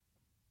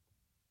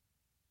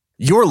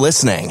You're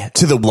listening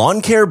to the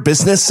Lawn Care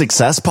Business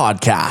Success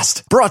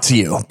Podcast, brought to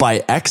you by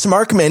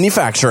Exmark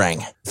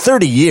Manufacturing.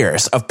 30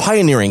 years of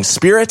pioneering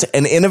spirit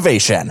and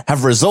innovation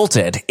have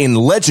resulted in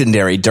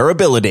legendary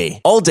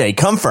durability, all-day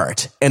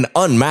comfort, and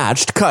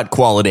unmatched cut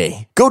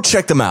quality. Go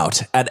check them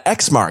out at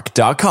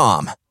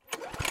exmark.com.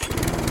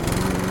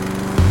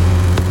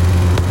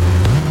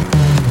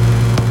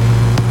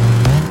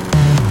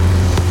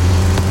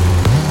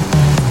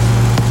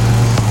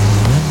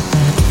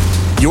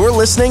 You're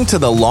listening to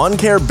the Lawn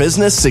Care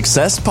Business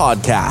Success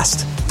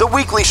Podcast, the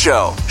weekly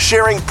show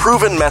sharing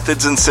proven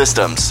methods and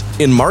systems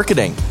in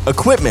marketing,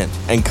 equipment,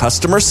 and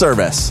customer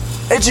service,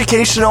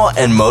 educational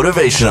and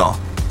motivational,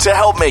 to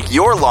help make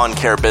your lawn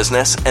care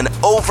business an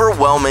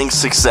overwhelming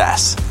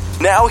success.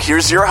 Now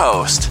here's your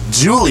host,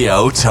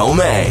 Julio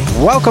Tomei.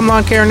 Welcome,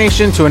 Lawn Care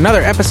Nation, to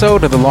another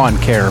episode of the Lawn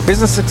Care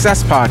Business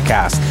Success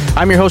Podcast.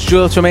 I'm your host,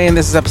 Julio Tomei, and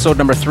this is episode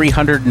number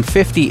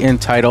 350,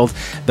 entitled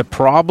The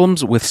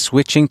Problems with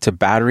Switching to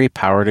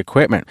Battery-Powered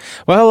Equipment.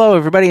 Well, hello,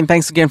 everybody, and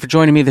thanks again for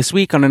joining me this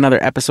week on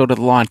another episode of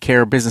the Lawn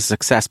Care Business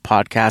Success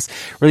Podcast.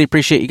 Really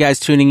appreciate you guys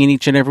tuning in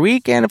each and every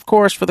week, and of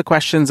course, for the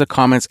questions, the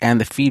comments,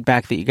 and the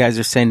feedback that you guys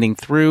are sending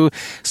through.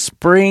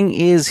 Spring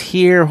is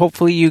here.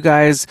 Hopefully, you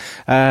guys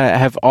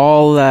have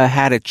all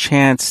had a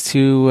chance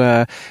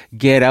to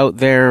get out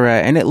there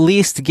and at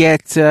least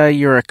get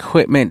your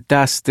equipment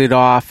dusted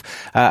off.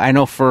 I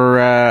know for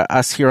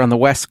us here on the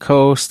West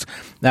Coast,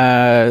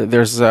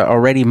 there's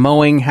already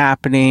mowing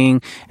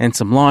happening and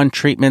some lawn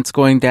treatments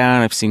going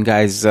down. I've seen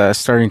guys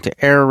starting to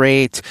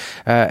aerate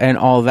and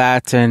all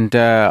that. And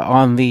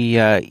on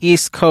the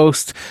East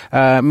Coast,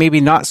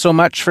 maybe not so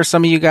much for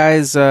some of you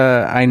guys.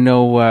 I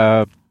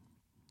know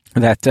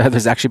that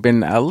there's actually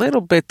been a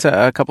little bit,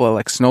 a couple of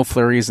like snow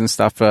flurries and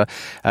stuff,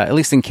 at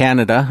least in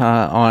Canada,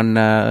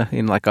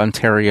 in like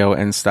Ontario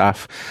and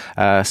stuff,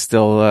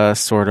 still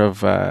sort of,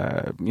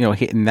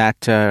 hitting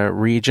that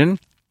region.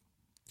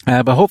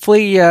 But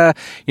hopefully,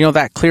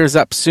 that clears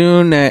up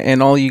soon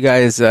and all you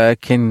guys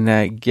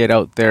can get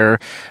out there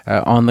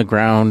on the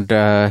ground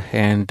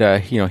and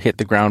hit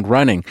the ground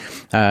running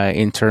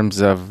in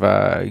terms of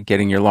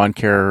getting your lawn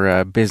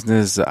care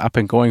business up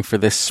and going for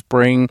this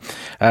spring.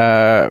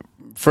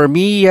 For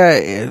me,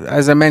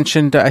 as I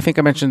mentioned, I think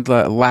I mentioned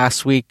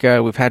last week,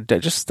 we've had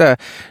just that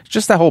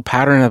whole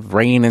pattern of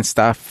rain and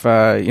stuff,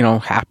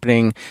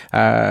 happening.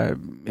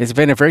 It's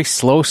been a very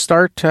slow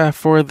start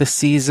for the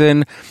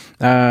season,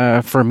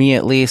 for me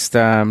at least,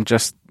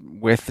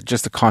 with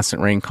just the constant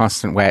rain,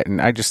 constant wet.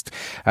 And I just,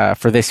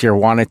 for this year,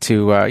 wanted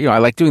to, I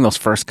like doing those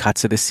first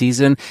cuts of the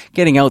season,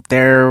 getting out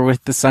there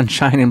with the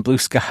sunshine and blue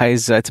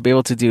skies, to be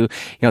able to do,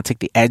 take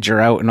the edger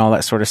out and all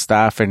that sort of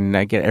stuff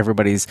and get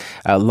everybody's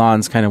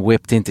lawns kind of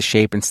whipped into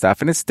shape and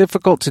stuff. And it's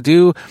difficult to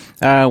do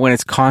when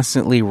it's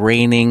constantly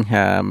raining,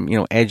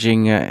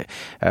 edging,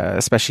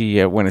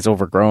 especially when it's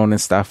overgrown and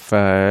stuff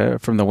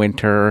from the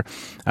winter.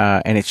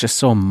 And it's just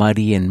so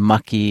muddy and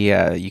mucky.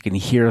 You can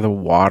hear the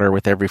water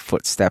with every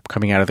footstep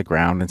coming out of the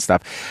ground and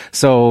stuff.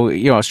 So,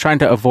 I was trying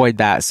to avoid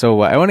that.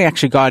 So I only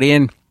actually got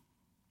in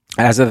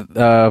as of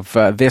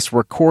this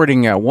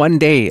recording, 1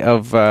 day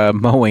of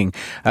mowing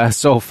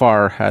so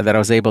far that I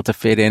was able to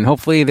fit in.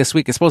 Hopefully this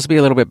week is supposed to be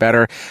a little bit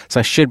better, so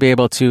I should be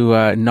able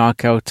to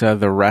knock out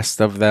the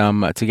rest of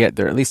them to get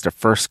at least their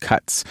first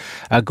cuts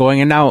going.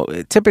 And now,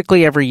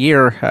 typically every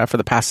year for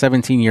the past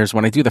 17 years,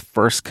 when I do the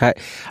first cut,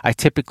 I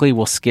typically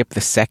will skip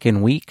the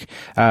second week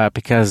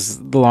because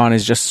the lawn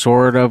is just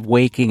sort of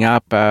waking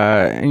up,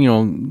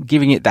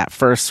 giving it that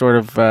first sort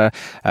of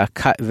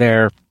cut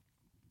there.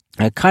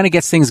 It kind of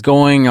gets things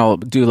going. I'll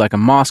do like a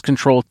moss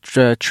control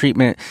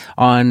treatment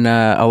on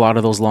a lot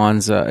of those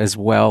lawns as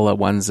well,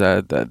 ones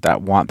that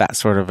want that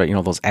sort of,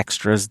 those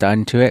extras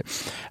done to it.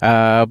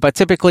 But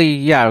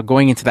typically,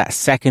 going into that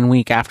second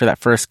week after that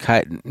first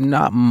cut,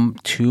 not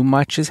too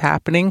much is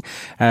happening.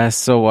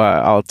 So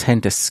I'll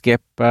tend to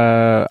skip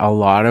a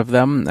lot of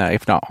them,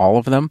 if not all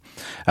of them.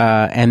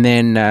 And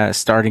then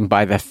starting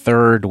by the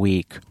third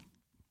week,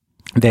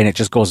 then it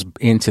just goes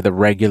into the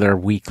regular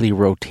weekly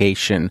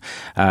rotation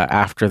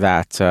after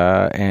that,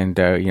 and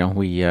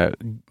we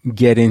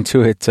get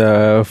into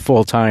it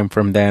full time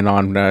from then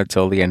on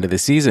till the end of the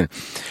season.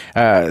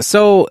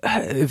 So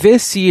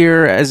this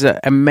year, as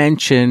I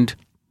mentioned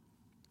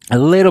a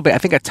little bit, I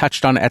think I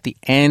touched on it at the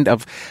end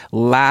of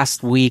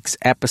last week's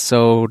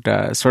episode,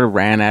 sort of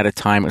ran out of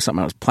time. It was something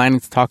I was planning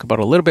to talk about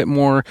a little bit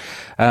more,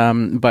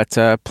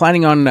 but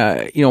planning on,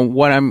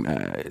 what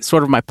I'm,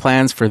 sort of my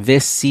plans for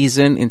this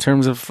season in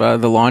terms of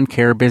the lawn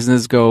care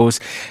business goes.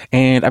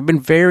 And I've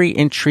been very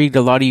intrigued.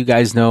 A lot of you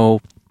guys know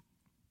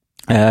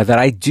that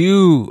I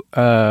do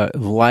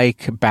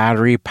like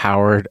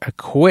battery-powered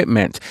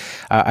equipment.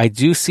 I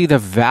do see the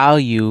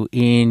value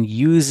in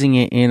using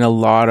it in a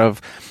lot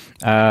of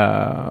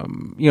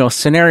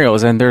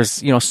scenarios, and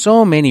there's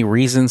so many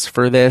reasons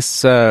for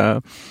this.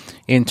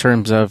 in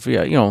terms of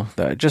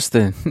just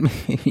the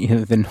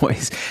the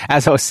noise.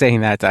 As I was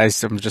saying that,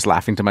 I'm just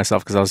laughing to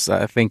myself because I was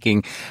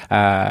thinking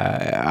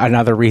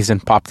another reason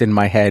popped in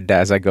my head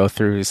as I go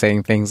through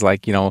saying things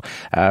like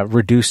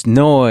reduced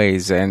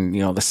noise and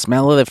the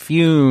smell of the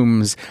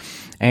fumes.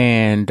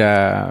 And,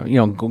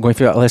 going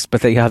through that list,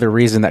 but the other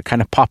reason that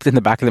kind of popped in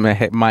the back of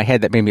my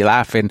head that made me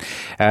laugh and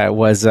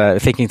was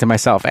thinking to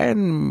myself,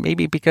 and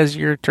maybe because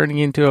you're turning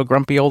into a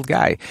grumpy old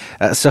guy.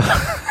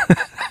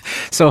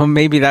 So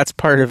maybe that's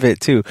part of it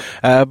too.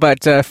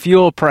 But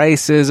fuel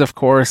prices, of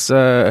course,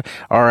 are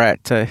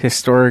at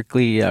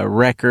historically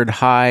record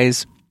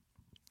highs.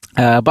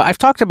 But I've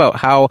talked about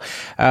how,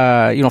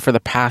 for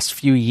the past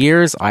few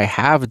years, I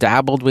have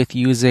dabbled with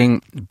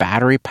using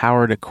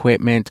battery-powered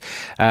equipment.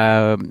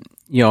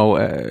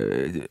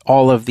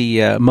 All of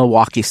the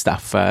Milwaukee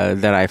stuff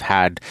that I've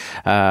had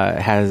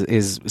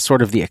is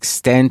sort of the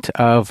extent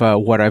of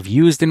what I've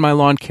used in my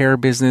lawn care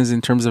business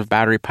in terms of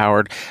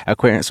battery-powered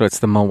equipment. So it's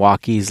the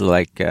Milwaukee's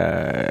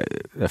the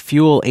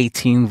Fuel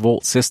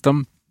 18-volt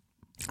system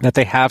that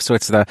they have. So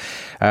it's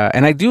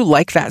and I do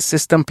like that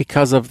system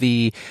because of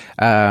the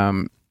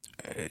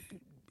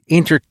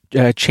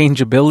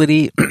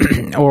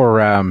interchangeability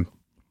or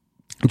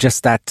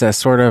just that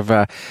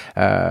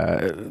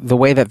the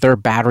way that their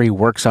battery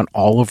works on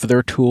all of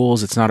their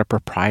tools. It's not a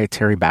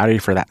proprietary battery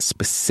for that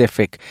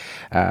specific,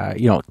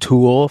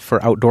 tool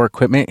for outdoor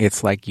equipment.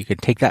 It's like you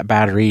could take that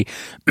battery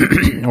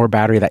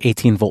that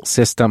 18-volt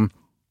system,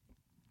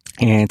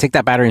 and take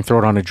that battery and throw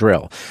it on a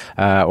drill,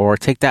 or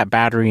take that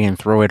battery and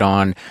throw it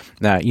on,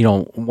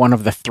 one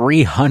of the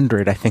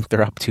 300, I think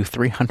they're up to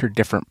 300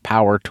 different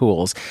power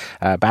tools,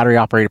 battery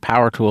operated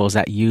power tools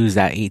that use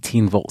that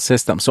 18-volt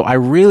system. So I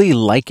really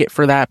like it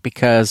for that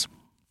because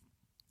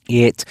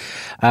it,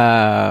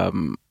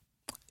 and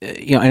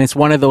it's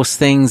one of those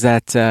things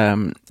that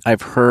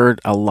I've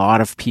heard a lot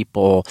of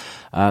people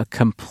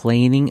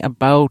complaining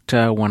about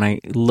when I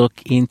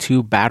look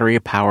into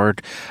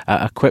battery-powered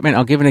equipment.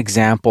 I'll give an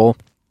example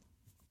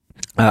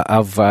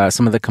of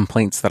some of the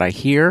complaints that I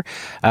hear.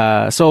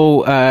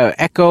 So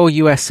Echo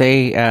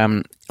USA,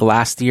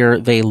 last year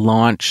they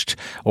launched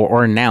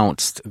or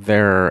announced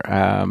their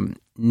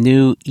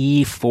new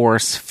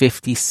eForce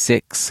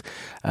 56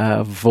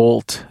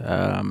 volt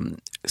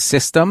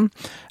system,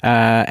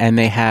 and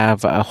they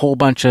have a whole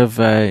bunch of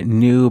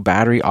new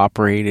battery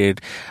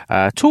operated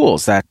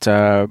tools that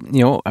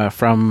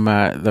from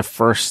the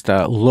first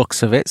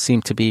looks of it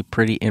seem to be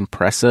pretty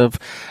impressive.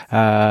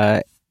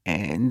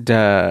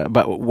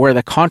 But where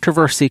the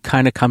controversy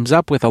kind of comes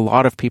up with a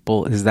lot of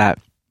people is that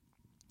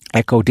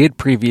Echo did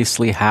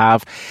previously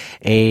have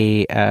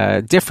a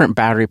different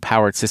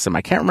battery-powered system.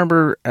 I can't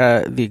remember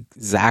the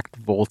exact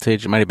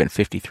voltage. It might have been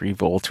 53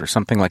 volts or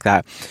something like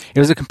that. It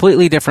was a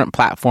completely different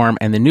platform,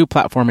 and the new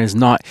platform is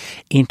not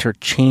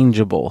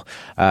interchangeable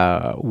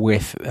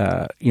with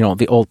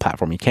the old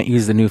platform. You can't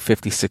use the new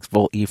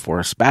 56-volt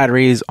eForce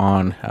batteries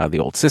on the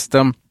old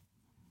system.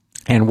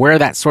 And where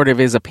that sort of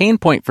is a pain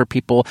point for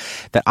people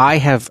that I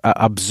have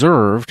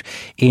observed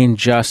in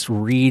just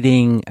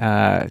reading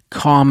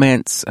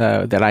comments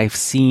that I've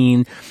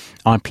seen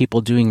on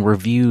people doing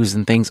reviews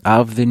and things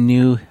of the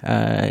new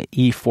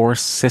eForce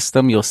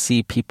system, you'll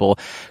see people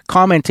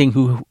commenting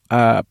who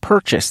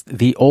purchased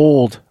the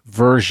old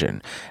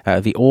version,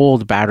 the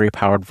old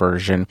battery-powered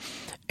version.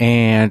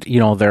 And,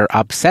 they're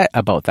upset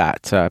about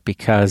that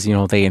because,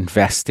 they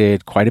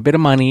invested quite a bit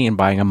of money in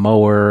buying a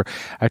mower,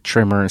 a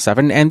trimmer and stuff.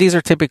 And these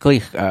are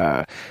typically,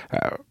 from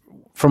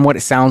what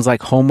it sounds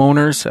like,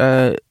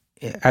 homeowners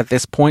at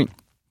this point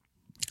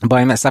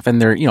buying that stuff.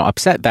 And they're,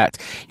 upset that,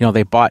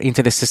 they bought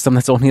into the system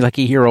that's only like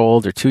a year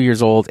old or 2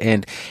 years old.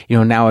 And,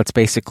 now it's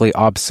basically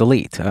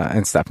obsolete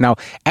and stuff. Now,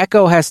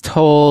 Echo has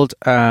told...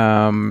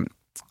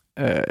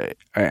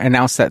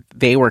 announced that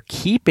they were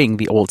keeping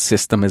the old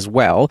system as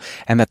well,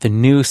 and that the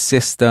new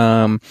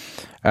system,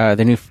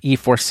 the new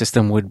eForce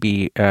system, would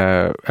be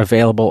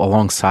available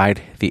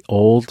alongside the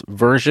old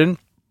version.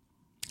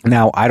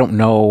 Now, I don't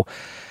know,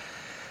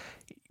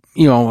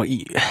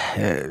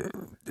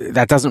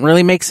 that doesn't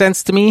really make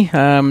sense to me.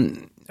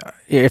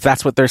 If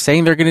that's what they're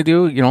saying they're going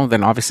to do,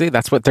 then obviously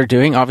that's what they're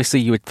doing.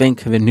 Obviously, you would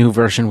think the new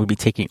version would be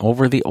taking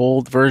over the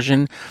old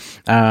version.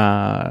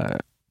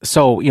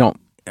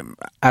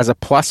 As a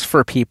plus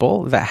for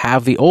people that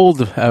have the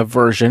old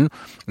version,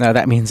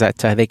 that means that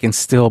they can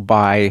still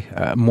buy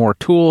more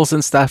tools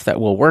and stuff that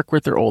will work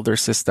with their older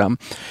system.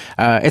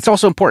 It's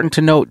also important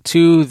to note,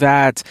 too,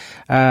 that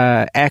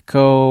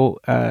Echo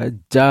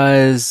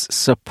does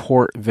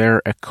support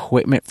their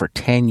equipment for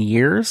 10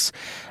 years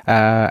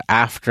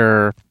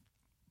after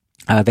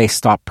they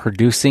stop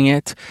producing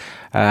it.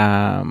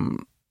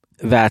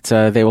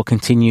 That they will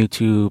continue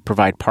to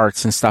provide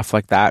parts and stuff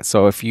like that.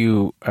 So if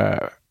you...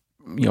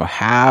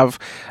 have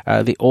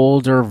the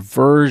older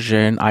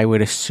version, I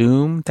would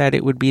assume that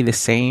it would be the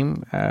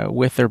same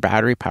with their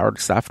battery powered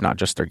stuff, not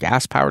just their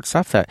gas powered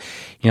stuff, that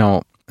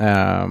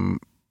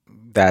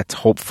that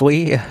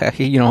hopefully,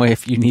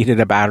 if you needed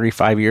a battery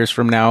 5 years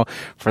from now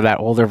for that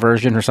older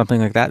version or something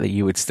like that, that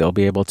you would still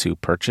be able to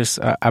purchase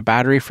a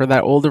battery for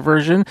that older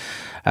version.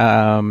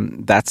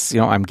 That's,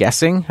 I'm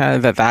guessing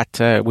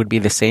that would be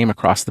the same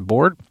across the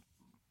board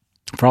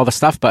for all the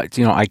stuff, but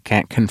I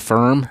can't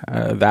confirm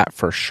that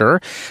for sure.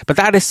 But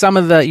that is some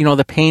of the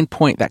the pain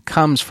point that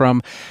comes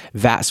from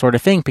that sort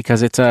of thing,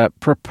 because it's a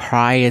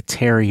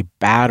proprietary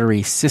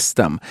battery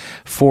system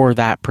for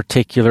that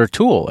particular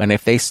tool. And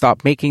if they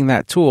stop making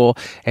that tool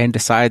and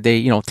decide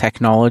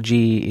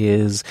technology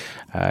is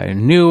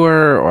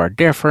newer or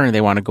different,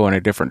 they want to go in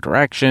a different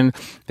direction,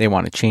 they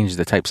want to change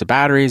the types of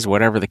batteries,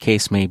 whatever the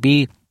case may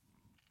be,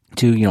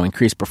 to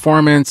increase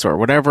performance or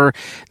whatever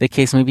the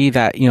case may be,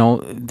 that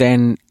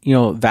then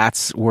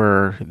that's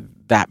where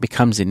that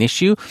becomes an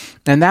issue.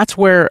 And that's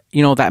where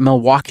that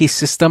Milwaukee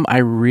system I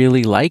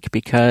really like,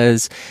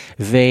 because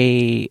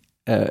they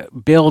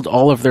build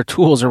all of their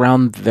tools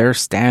around their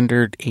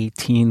standard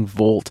 18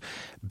 volt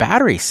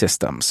battery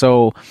system.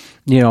 So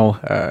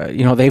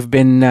they've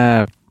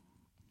been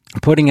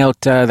putting out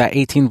that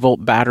 18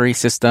 volt battery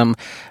system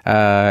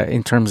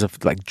in terms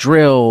of like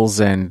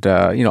drills and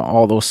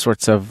all those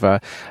sorts of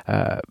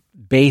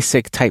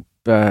basic type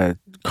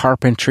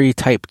carpentry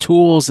type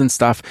tools and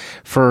stuff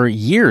for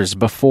years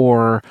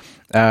before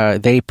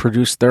they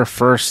produced their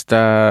first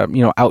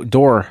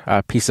outdoor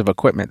piece of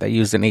equipment that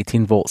used an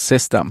 18 volt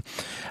system.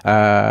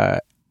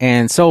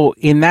 And so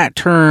in that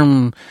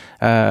term,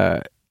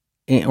 or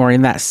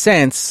in that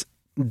sense,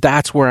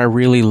 that's where I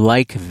really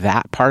like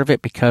that part of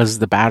it, because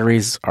the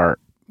batteries are,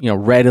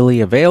 readily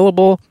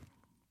available.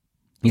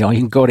 You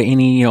can go to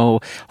any,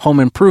 home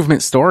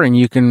improvement store and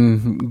you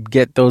can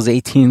get those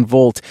 18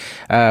 volt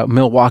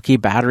Milwaukee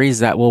batteries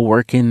that will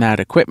work in that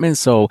equipment.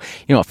 So,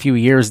 a few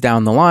years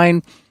down the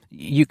line,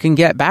 you can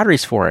get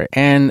batteries for it.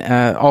 And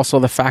also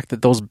the fact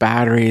that those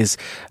batteries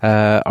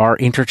are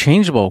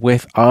interchangeable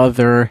with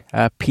other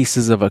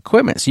pieces of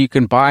equipment. So you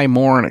can buy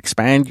more and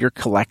expand your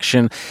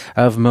collection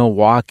of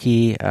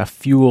Milwaukee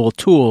fuel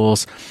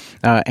tools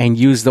and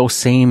use those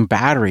same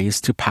batteries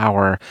to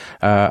power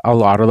a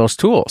lot of those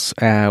tools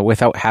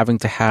without having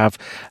to have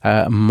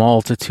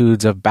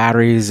multitudes of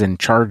batteries and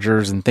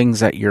chargers and things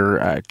that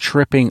you're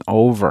tripping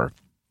over.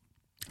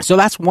 So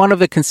that's one of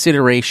the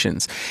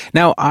considerations.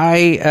 Now,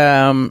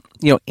 I,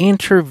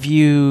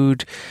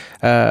 interviewed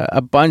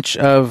a bunch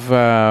of,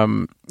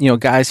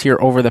 guys here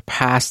over the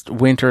past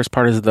winter as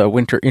part of the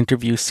winter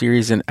interview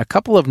series, and a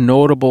couple of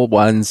notable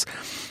ones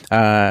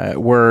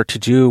were to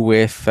do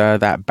with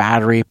that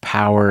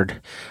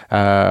battery-powered,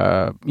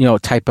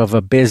 type of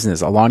a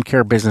business, a lawn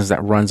care business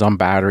that runs on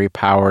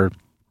battery-powered.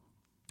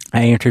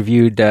 I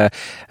interviewed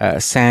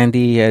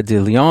Sandy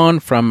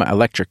DeLeon from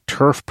Electric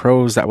Turf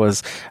Pros. That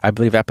was, I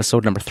believe,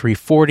 episode number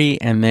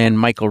 340. And then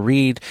Michael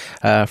Reed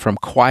from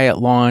Quiet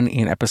Lawn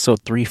in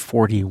episode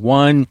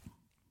 341.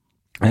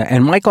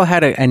 And Michael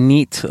had a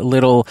neat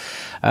little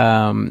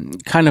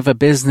kind of a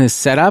business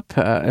setup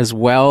as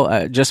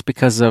well, just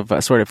because of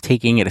sort of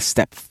taking it a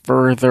step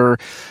further.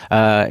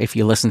 If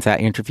you listen to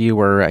that interview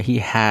where he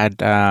had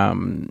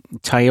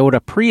Toyota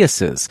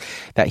Priuses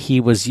that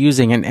he was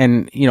using,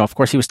 and of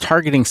course he was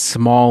targeting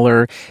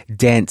smaller,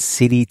 dense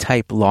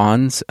city-type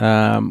lawns,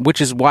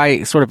 which is why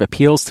it sort of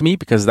appeals to me,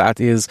 because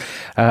that is,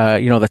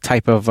 the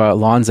type of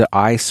lawns that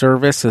I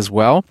service as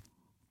well.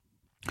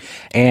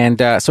 And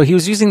so he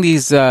was using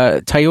these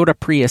Toyota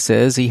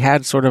Priuses. He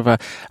had sort of a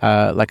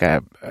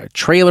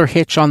trailer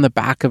hitch on the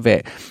back of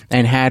it,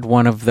 and had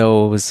one of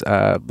those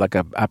like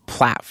a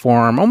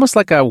platform, almost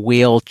like a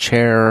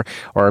wheelchair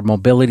or a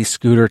mobility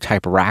scooter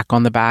type rack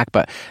on the back.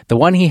 But the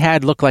one he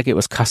had looked like it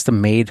was custom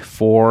made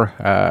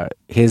for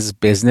his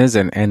business,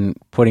 and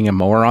putting a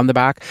mower on the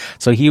back.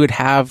 So he would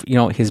have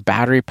his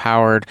battery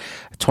powered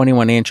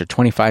 21-inch or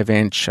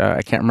 25-inch.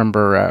 I can't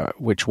remember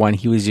which one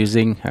he was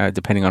using,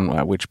 depending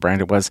on which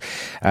brand it was,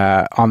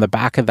 on the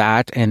back of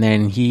that. And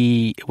then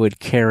he would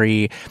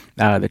carry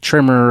the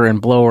trimmer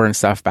and blower and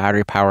stuff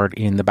battery powered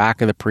in the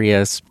back of the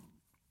Prius.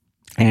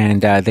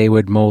 And they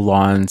would mow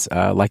lawns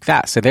like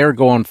that. So they were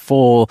going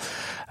full,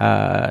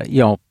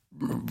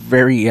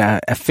 very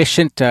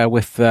efficient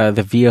with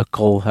the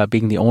vehicle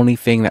being the only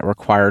thing that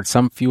required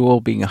some fuel,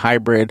 being a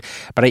hybrid.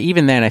 But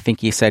even then, I think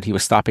he said he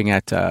was stopping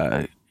at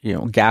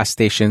gas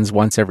stations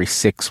once every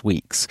 6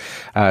 weeks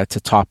to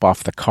top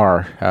off the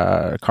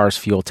car's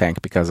fuel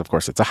tank, because of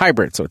course it's a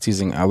hybrid, so it's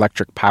using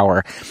electric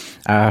power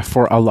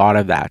for a lot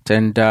of that.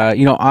 And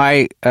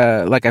I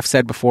like I've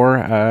said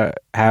before,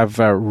 have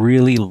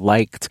really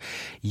liked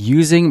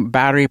using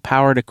battery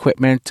powered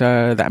equipment,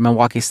 that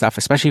Milwaukee stuff,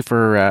 especially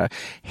for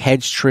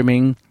hedge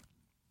trimming.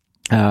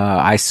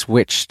 I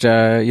switched,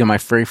 my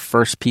very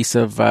first piece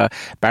of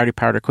battery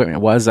powered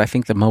equipment was, I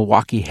think, the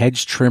Milwaukee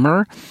hedge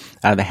trimmer,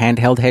 the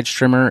handheld hedge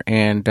trimmer.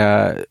 And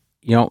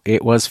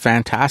it was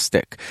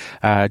fantastic.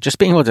 Just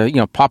being able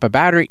to, pop a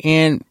battery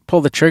in,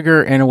 pull the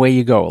trigger, and away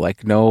you go.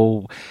 Like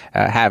no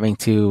having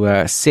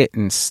to sit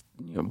and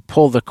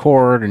pull the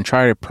cord and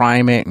try to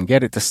prime it and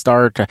get it to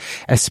start,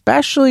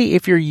 especially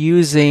if you're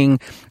using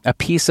a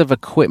piece of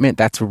equipment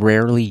that's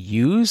rarely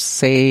used.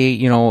 Say,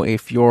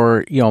 if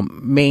your,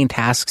 main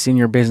tasks in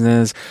your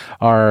business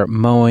are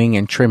mowing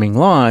and trimming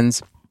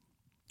lawns,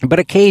 but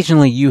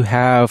occasionally you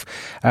have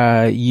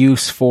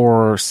use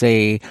for,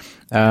 say,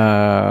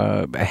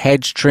 a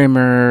hedge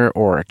trimmer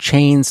or a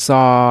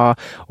chainsaw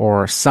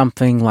or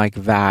something like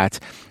that,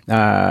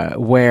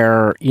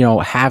 where,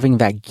 having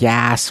that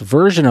gas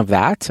version of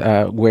that,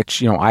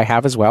 which, I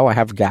have as well. I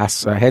have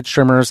gas hedge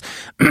trimmers.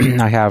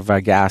 I have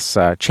gas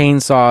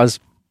chainsaws.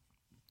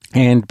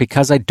 And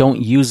because I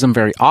don't use them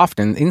very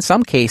often, in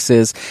some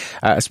cases,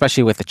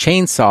 especially with a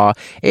chainsaw,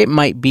 it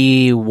might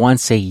be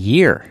once a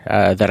year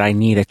that I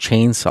need a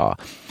chainsaw.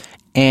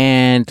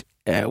 And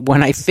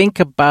when I think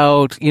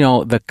about,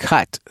 the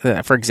cut,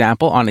 for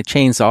example, on a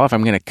chainsaw, if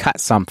I'm going to cut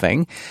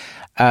something,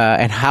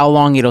 and how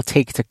long it'll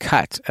take to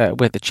cut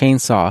with a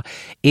chainsaw,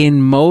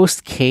 in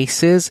most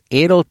cases,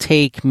 it'll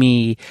take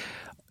me,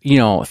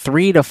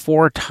 3 to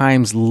 4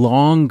 times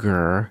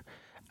longer,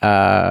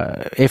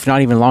 if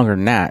not even longer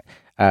than that,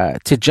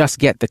 to just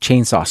get the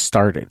chainsaw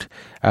started,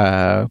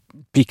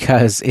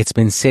 because it's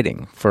been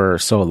sitting for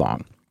so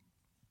long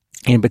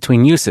in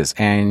between uses.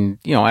 And,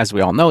 as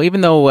we all know, even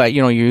though,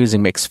 you're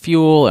using mixed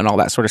fuel and all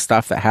that sort of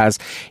stuff that has,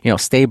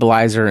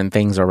 stabilizer and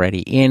things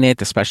already in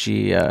it,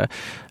 especially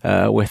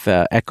with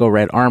Echo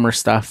Red Armor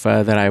stuff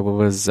that I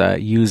was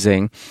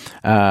using,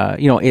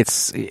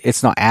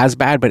 it's not as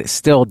bad, but it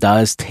still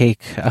does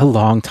take a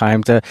long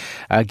time to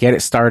get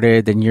it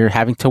started. And you're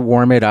having to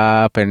warm it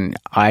up and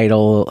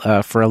idle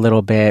for a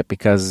little bit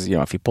because,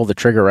 if you pull the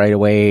trigger right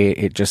away,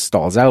 it just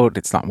stalls out.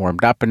 It's not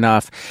warmed up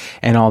enough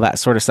and all that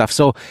sort of stuff.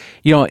 So,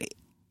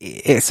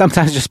 it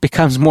sometimes just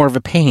becomes more of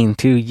a pain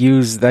to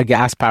use the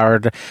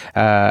gas-powered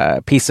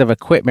piece of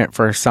equipment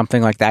for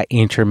something like that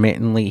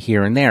intermittently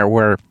here and there,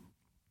 where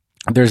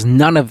there's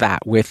none of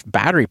that with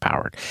battery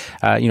powered.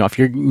 If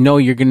you're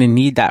going to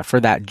need that for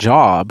that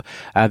job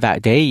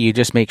that day, you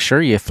just make sure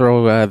you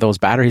throw those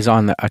batteries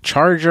on a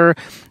charger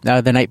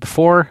the night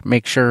before,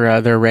 make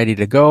sure they're ready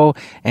to go,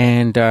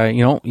 and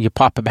you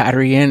pop a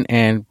battery in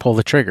and pull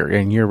the trigger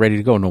and you're ready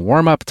to go. No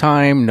warm up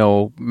time,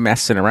 no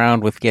messing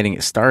around with getting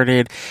it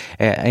started,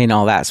 and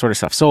all that sort of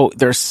stuff. So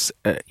there's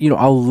a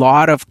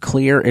lot of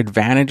clear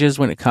advantages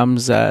when it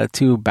comes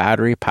to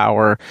battery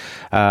power,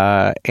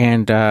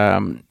 and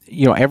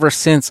ever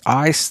since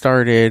I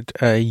started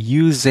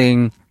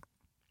using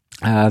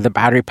the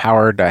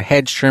battery-powered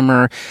hedge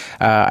trimmer,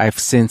 I've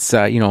since,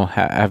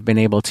 have been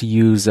able to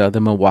use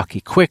the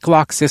Milwaukee Quick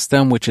Lock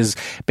system, which is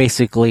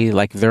basically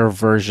like their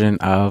version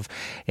of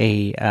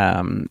a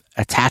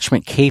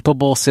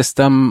attachment-capable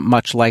system,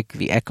 much like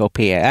the Echo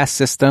PAS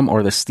system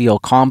or the Steel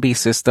Combi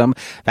system,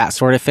 that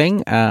sort of thing,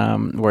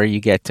 where you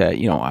get,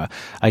 a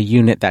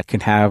unit that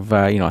can have,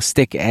 a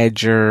stick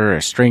edger,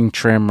 a string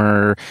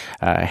trimmer,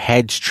 a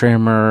hedge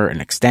trimmer,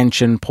 an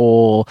extension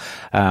pole,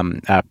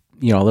 a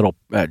little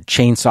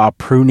chainsaw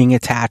pruning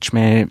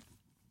attachment,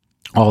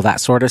 all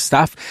that sort of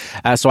stuff.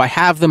 So I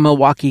have the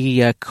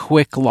Milwaukee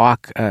Quick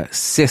Lock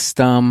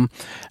system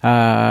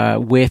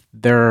with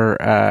their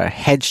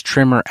hedge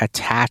trimmer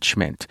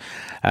attachment,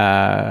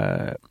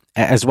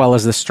 as well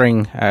as the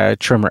string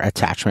trimmer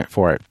attachment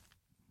for it.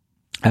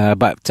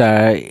 But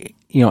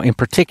in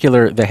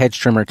particular, the hedge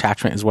trimmer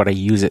attachment is what I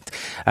use it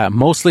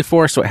mostly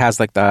for. So it has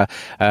like the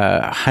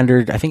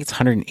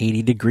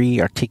 180 degree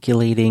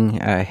articulating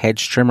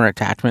hedge trimmer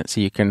attachment.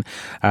 So you can,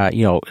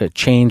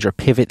 change or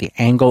pivot the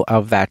angle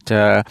of that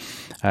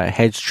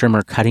hedge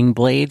trimmer cutting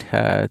blade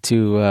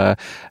to,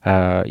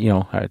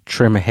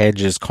 trim a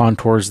hedge's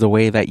contours the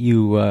way that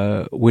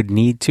you would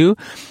need to.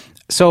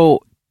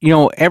 So,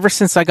 ever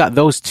since I got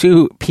those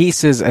two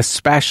pieces,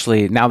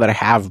 especially now that I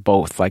have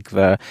both, like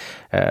the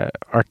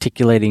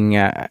articulating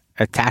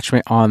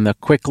attachment on the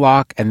Quick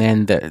Lock and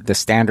then the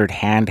standard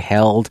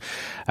handheld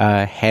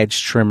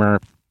hedge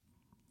trimmer,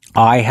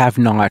 I have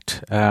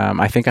not,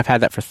 I think I've had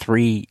that for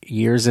 3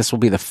 years. This will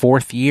be the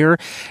 4th year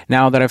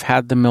now that I've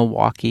had the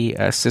Milwaukee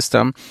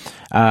system.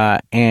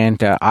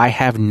 And I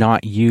have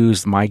not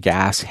used my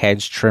gas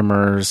hedge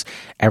trimmers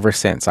ever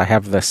since. I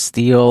have the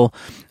steel,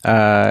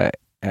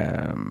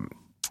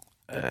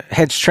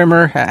 hedge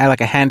trimmer,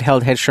 like a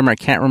handheld hedge trimmer. I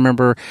can't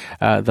remember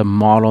the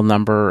model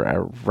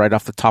number right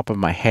off the top of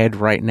my head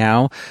right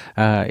now.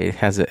 It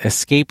has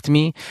escaped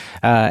me.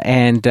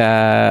 And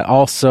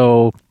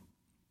also,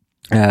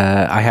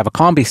 I have a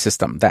combi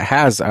system that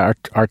has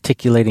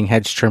articulating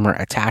hedge trimmer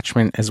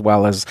attachment as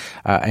well as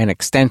an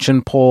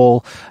extension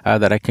pole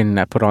that I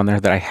can put on there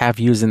that I have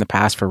used in the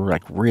past for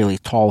like really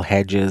tall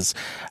hedges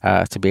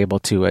to be able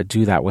to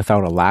do that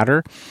without a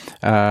ladder.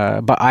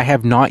 But I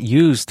have not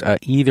used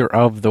either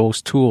of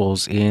those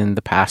tools in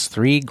the past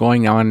 3,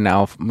 going on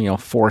now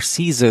 4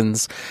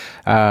 seasons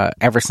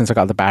ever since I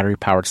got the battery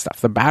powered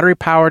stuff. The battery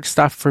powered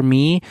stuff for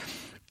me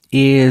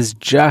is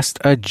just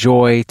a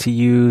joy to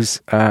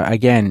use.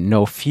 Again,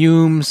 no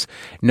fumes,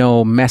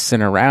 no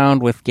messing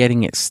around with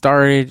getting it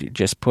started.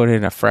 Just put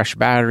in a fresh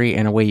battery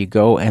and away you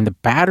go. And the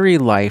battery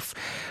life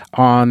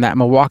on that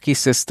Milwaukee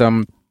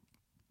system,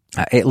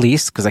 at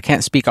least, because I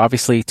can't speak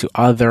obviously to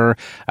other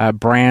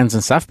brands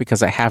and stuff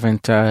because I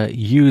haven't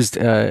used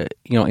any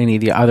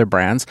of the other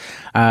brands,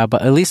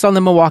 but at least on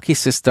the Milwaukee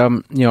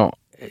system,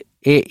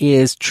 it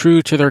is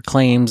true to their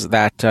claims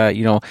that,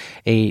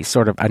 a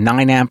sort of a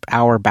 9 amp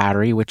hour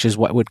battery, which is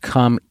what would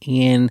come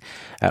in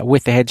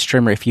with the hedge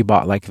trimmer if you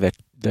bought like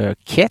the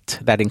kit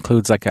that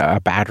includes like a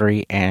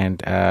battery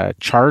and a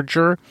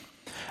charger,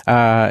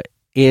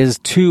 is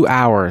 2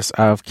 hours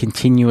of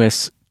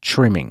continuous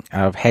trimming,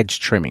 of hedge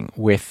trimming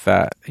with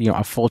a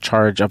full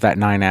charge of that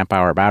 9 amp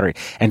hour battery.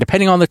 And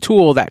depending on the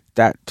tool, that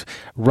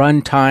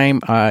run time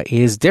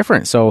is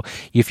different. So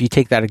if you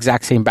take that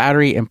exact same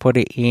battery and put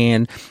it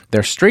in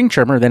their string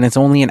trimmer, then it's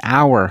only an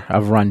hour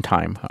of run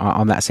time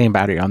on that same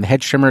battery. On the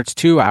hedge trimmer, it's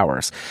 2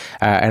 hours.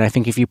 And I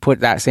think if you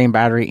put that same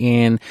battery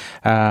in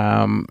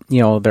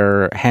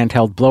their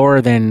handheld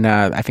blower, then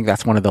I think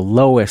that's one of the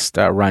lowest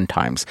run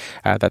times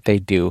that they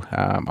do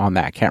on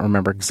that. Can't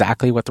remember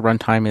exactly what the run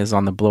time is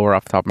on the blower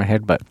off the top of my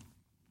head, but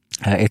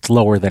it's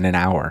lower than an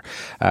hour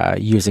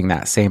using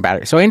that same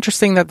battery. So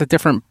interesting that the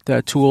different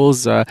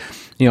tools,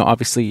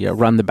 obviously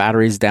run the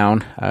batteries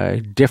down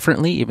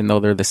differently, even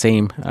though they're the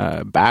same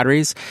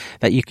batteries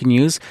that you can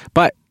use.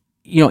 But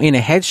in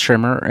a hedge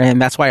trimmer,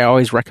 and that's why I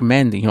always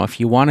recommend, if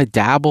you want to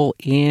dabble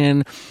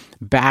in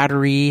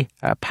battery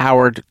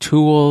powered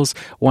tools,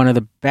 one of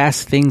the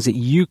best things that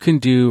you can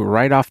do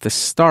right off the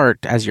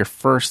start as your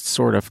first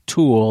sort of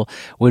tool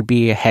would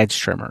be a hedge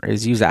trimmer,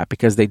 is use that,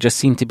 because they just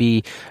seem to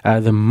be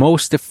the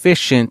most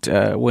efficient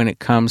when it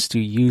comes to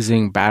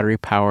using battery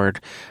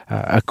powered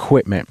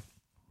equipment.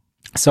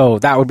 So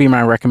that would be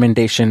my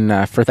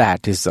recommendation for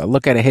that, is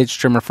look at a hedge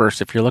trimmer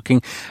first if you're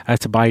looking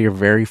to buy your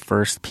very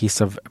first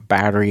piece of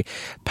battery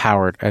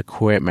powered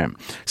equipment.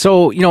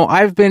 So,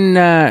 I've been,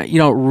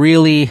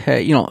 really,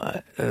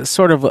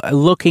 sort of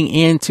looking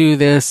into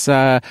this,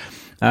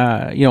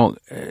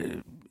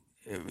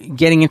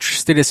 getting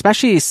interested,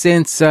 especially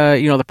since,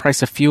 the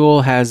price of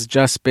fuel has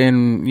just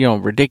been,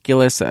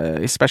 ridiculous,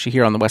 especially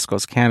here on the West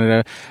Coast of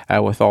Canada,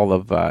 with all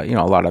of, a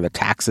lot of the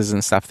taxes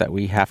and stuff that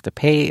we have to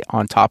pay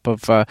on top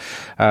of,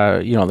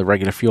 the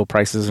regular fuel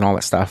prices and all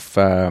that stuff,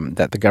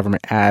 that the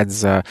government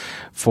adds,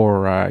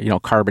 for,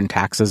 carbon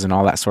taxes and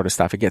all that sort of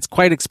stuff. It gets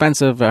quite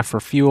expensive, for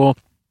fuel.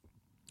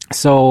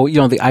 So,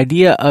 the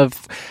idea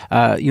of,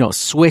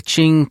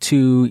 switching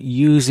to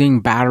using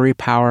battery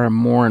power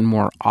more and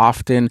more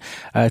often,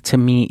 to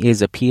me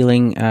is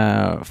appealing,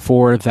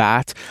 for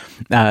that.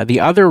 The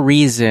other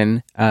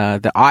reason,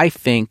 that I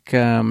think,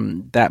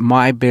 that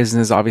my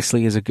business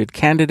obviously is a good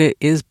candidate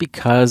is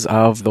because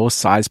of those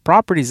size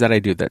properties that I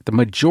do. That the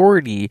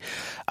majority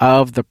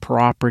of the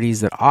properties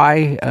that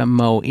I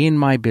mow in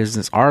my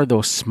business are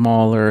those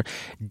smaller,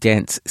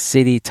 dense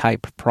city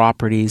type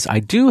properties. I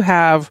do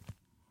have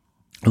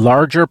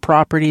larger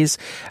properties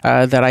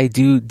that I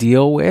do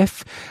deal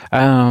with,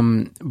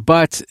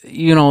 but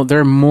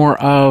they're more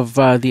of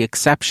the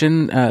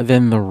exception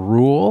than the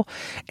rule,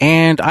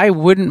 and I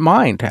wouldn't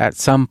mind at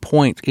some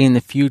point in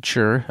the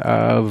future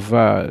of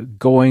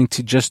going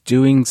to just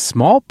doing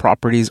small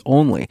properties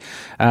only.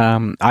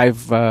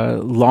 I've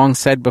long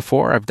said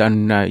before, I've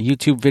done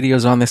YouTube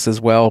videos on this as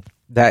well,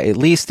 that at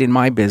least in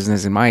my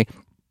business, in my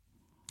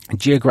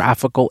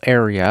geographical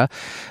area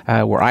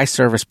where I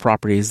service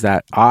properties,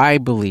 that I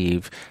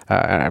believe,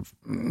 and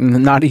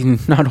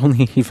I've not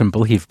only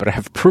believe, but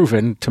I've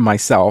proven to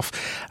myself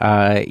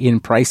in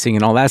pricing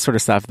and all that sort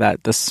of stuff,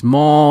 that the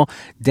small,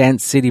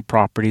 dense city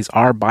properties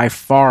are by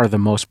far the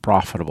most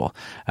profitable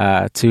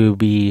to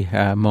be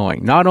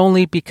mowing. Not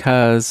only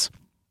because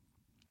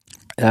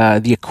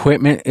the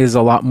equipment is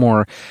a lot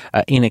more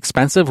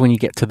inexpensive when you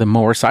get to the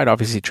mower side.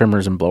 Obviously,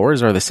 trimmers and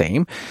blowers are the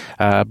same,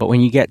 but when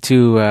you get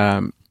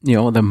to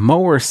the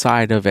mower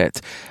side of it,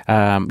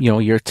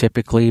 you're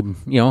typically,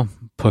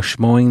 push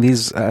mowing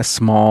these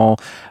small,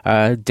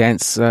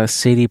 dense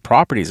city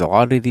properties. A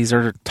lot of these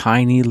are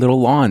tiny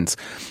little lawns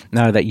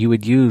that you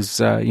would use,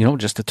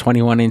 just a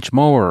 21-inch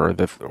mower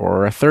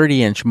or a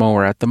 30-inch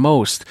mower at the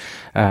most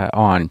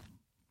on.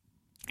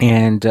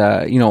 And,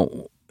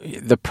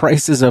 the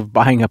prices of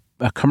buying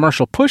a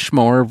commercial push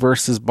mower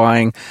versus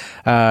buying,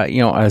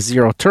 a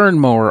zero turn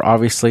mower,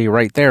 obviously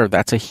right there,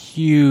 that's a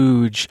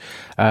huge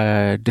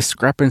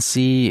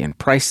discrepancy and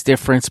price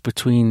difference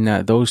between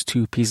those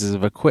two pieces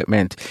of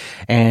equipment,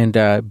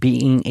 and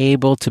being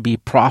able to be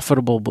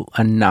profitable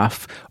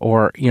enough,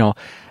 or,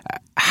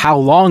 how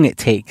long it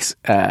takes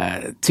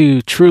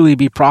to truly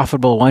be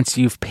profitable once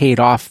you've paid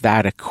off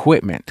that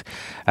equipment.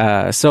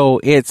 So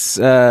it's,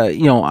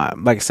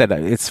 like I said,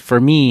 it's, for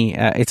me,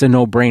 it's a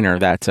no-brainer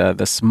that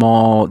the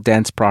small,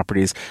 dense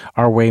properties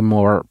are way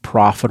more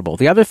profitable.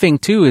 The other thing,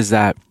 too, is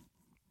that,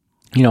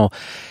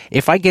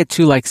 if I get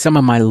to like some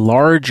of my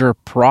larger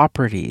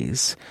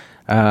properties,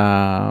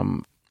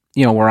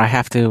 where I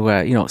have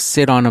to,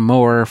 sit on a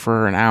mower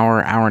for an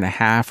hour, hour and a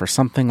half or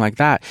something like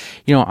that,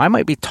 I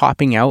might be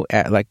topping out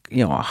at like,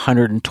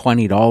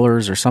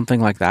 $120 or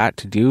something like that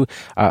to do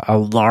a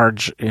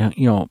large,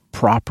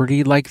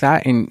 property like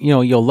that. And,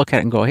 you'll look at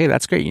it and go, hey,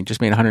 that's great. You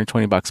just made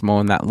 $120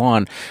 mowing that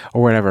lawn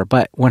or whatever.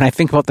 But when I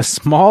think about the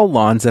small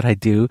lawns that I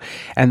do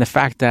and the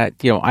fact that,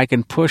 I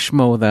can push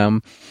mow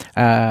them,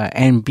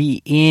 and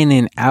be in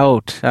and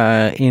out,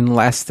 in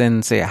less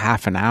than say a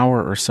half an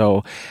hour or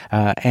so,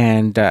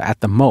 and at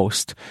the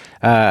most,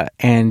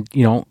 and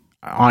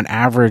on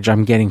average,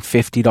 I'm getting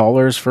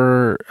 $50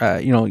 for,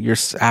 your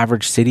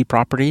average city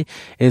property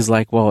is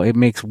like, well, it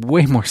makes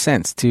way more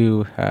sense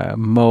to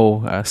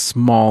mow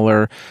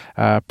smaller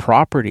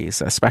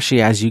properties,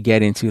 especially as you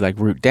get into like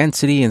root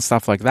density and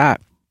stuff like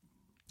that.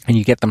 And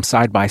you get them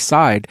side by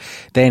side,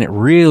 then it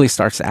really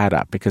starts to add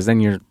up, because then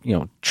you're,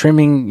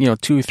 trimming,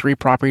 2 or 3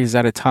 properties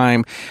at a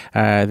time.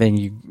 Then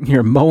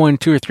you're mowing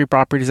 2 or 3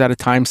 properties at a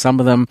time. Some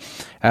of them,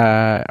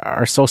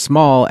 are so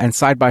small and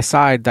side by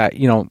side that,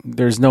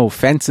 there's no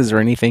fences or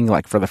anything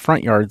like for the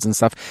front yards and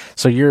stuff.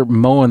 So you're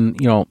mowing,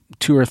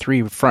 2 or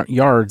 3 front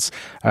yards,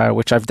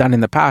 which I've done in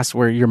the past,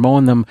 where you're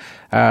mowing them,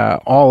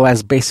 all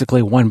as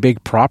basically one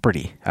big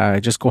property,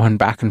 just going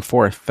back and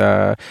forth,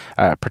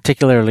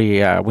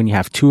 particularly, when you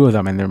have 2 of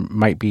them and there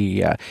might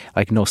be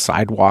like no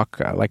sidewalk.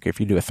 Like if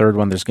you do a third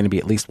one, there's going to be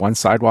at least one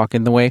sidewalk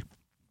in the way.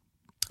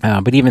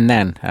 But even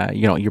then,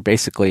 you're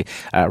basically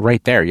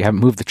right there. You haven't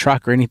moved the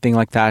truck or anything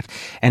like that,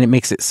 and it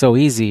makes it so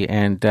easy.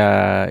 And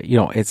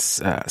it's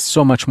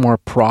so much more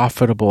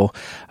profitable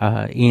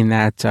in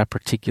that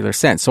particular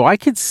sense. So I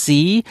could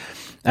see,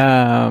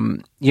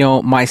 myself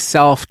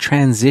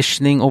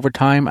transitioning over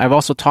time. I've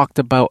also talked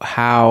about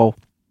how,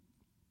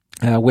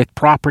 with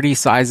property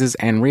sizes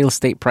and real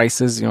estate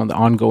prices, the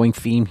ongoing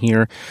theme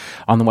here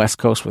on the West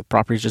Coast with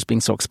properties just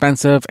being so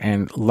expensive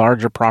and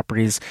larger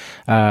properties,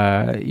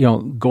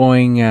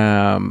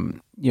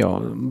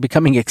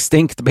 becoming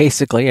extinct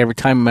basically every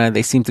time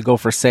they seem to go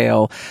for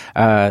sale.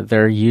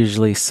 They're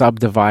usually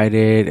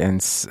subdivided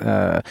and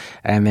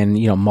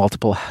then,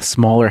 multiple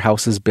smaller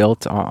houses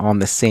built on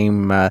the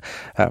same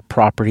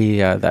property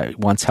that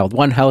once held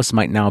one house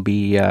might now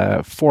be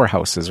 4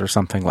 houses or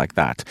something like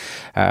that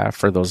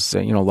for those,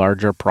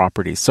 larger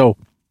properties. So,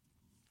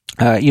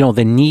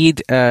 the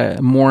need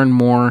more and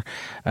more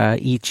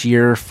each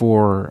year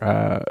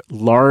for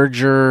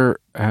larger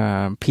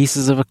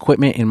pieces of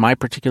equipment in my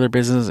particular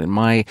business, in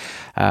my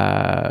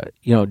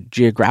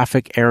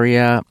geographic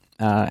area,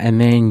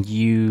 and then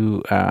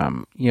you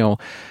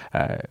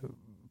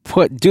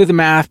do the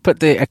math, put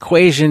the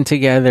equation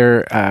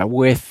together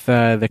with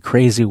the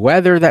crazy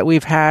weather that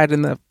we've had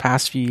in the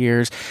past few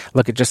years.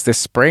 Look at just this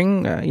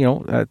spring,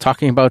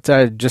 talking about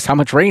just how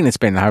much rain it's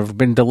been. I've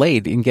been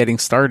delayed in getting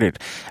started,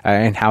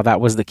 and how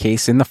that was the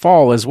case in the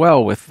fall as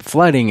well with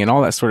flooding and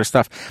all that sort of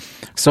stuff.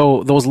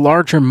 So those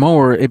larger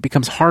mowers, it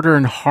becomes harder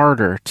and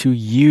harder to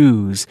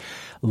use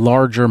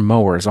larger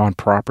mowers on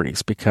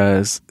properties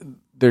because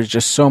there's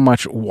just so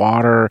much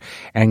water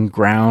and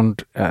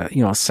ground,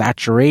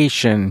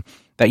 saturation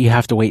that you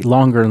have to wait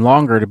longer and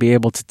longer to be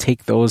able to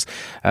take those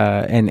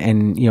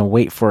and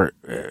wait for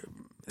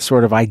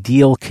sort of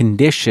ideal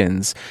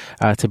conditions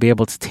to be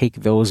able to take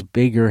those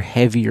bigger,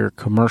 heavier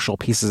commercial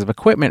pieces of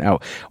equipment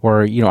out.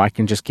 Or, I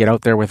can just get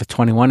out there with a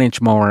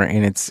 21-inch mower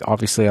and it's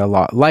obviously a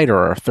lot lighter,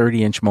 or a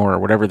 30-inch mower, or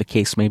whatever the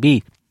case may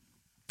be.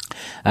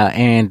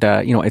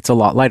 It's a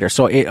lot lighter.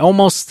 So it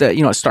almost,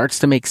 it starts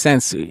to make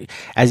sense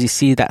as you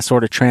see that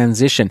sort of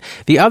transition.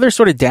 The other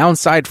sort of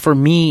downside for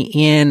me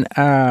in,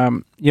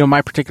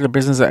 my particular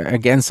business,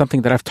 again,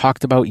 something that I've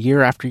talked about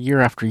year after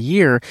year after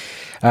year,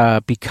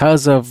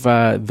 because of,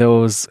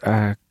 those,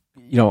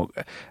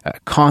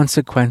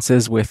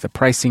 consequences with the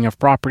pricing of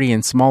property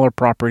and smaller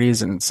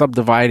properties and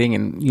subdividing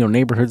and,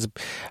 neighborhoods,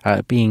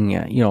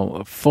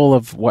 being, full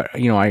of what,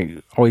 I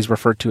always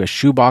refer to as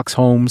shoebox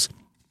homes,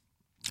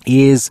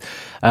 is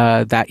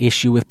that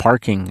issue with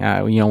parking.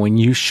 When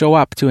you show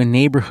up to a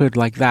neighborhood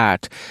like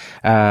that,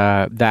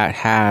 that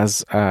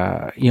has,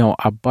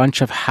 a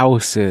bunch of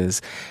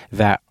houses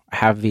that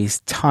have these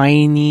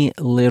tiny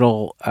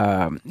little,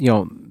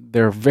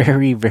 they're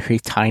very, very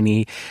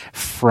tiny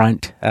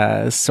front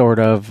sort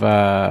of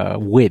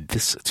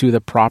widths to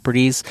the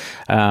properties.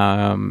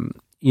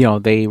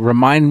 They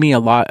remind me a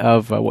lot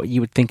of what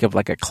you would think of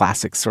like a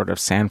classic sort of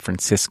San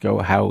Francisco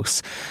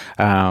house,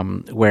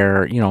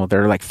 where,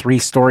 they're like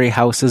 3-story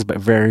houses, but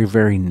very,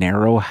 very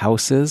narrow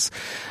houses.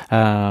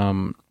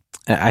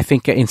 I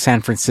think in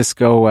San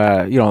Francisco,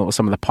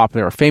 some of the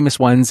popular or famous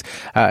ones,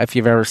 if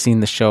you've ever seen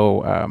the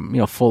show,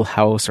 Full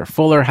House or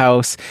Fuller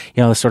House,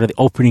 sort of the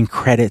opening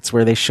credits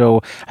where they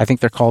show, I think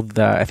they're called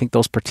I think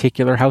those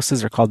particular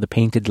houses are called the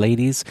Painted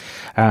Ladies.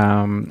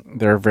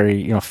 They're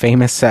very,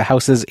 famous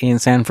houses in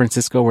San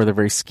Francisco where they're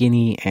very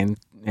skinny and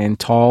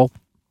tall.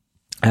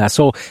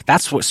 So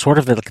that's what sort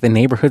of the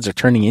neighborhoods are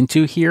turning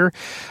into here,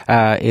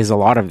 is a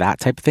lot of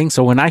that type of thing.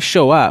 So when I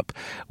show up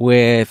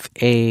with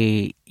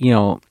a,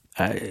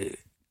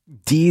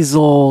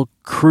 diesel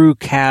crew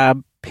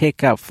cab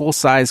pickup,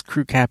 full-size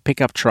crew cab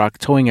pickup truck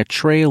towing a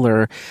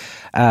trailer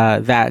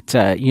that,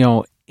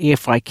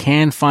 if I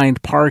can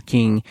find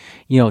parking,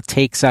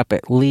 takes up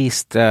at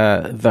least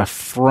the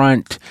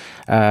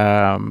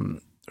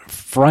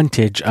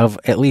frontage of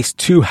at least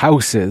two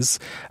houses,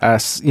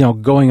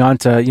 going on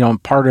to,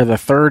 part of the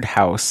third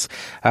house,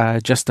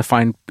 just to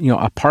find,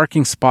 a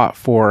parking spot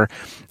for,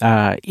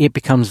 it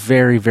becomes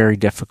very, very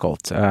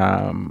difficult,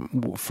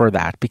 for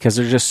that, because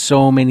there's just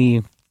so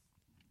many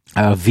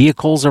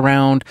vehicles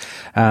around,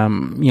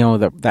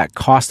 that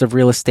cost of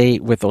real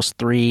estate with those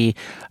three,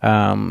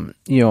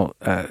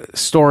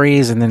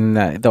 stories. And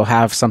then they'll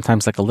have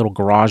sometimes like a little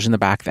garage in the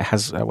back that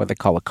has what they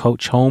call a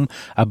coach home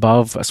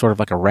above, sort of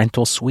like a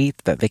rental suite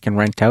that they can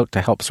rent out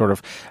to help sort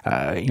of,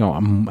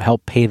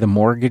 help pay the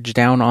mortgage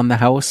down on the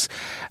house.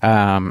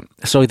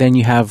 So then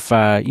you have,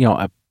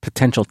 a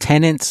potential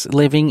tenants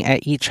living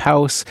at each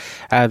house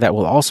that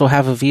will also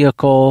have a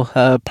vehicle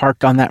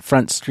parked on that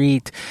front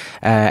street.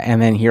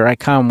 And then here I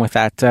come with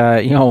that,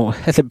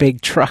 the big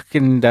truck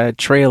and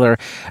trailer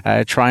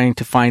trying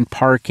to find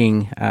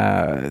parking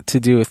to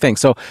do a thing.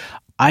 So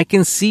I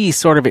can see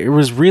sort of, it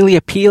was really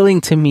appealing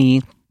to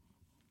me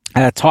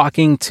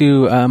talking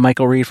to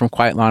Michael Reed from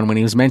Quiet Lawn when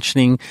he was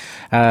mentioning,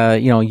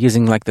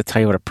 using like the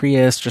Toyota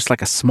Prius, just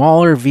like a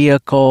smaller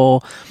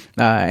vehicle.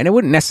 And it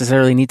wouldn't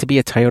necessarily need to be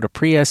a Toyota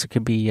Prius. It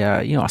could be,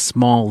 a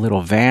small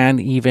little van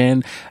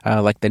even,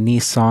 like the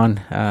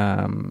Nissan.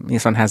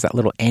 Nissan has that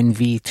little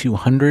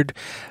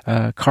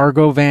NV200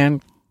 cargo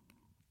van.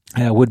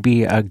 Would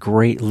be a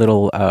great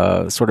little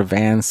sort of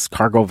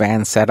cargo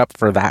van setup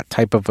for that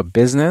type of a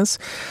business.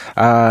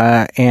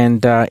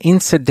 And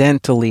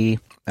incidentally,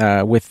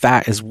 with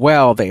that as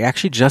well, they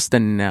actually I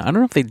don't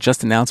know if they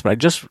just announced, but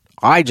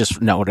I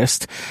just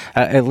noticed,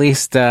 at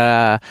least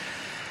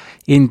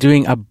in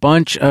doing a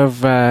bunch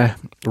of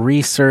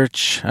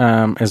research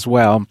as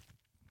well,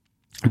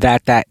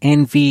 that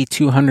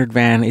NV200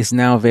 van is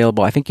now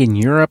available, I think, in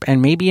Europe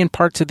and maybe in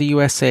parts of the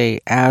USA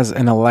as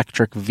an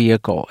electric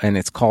vehicle. And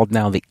it's called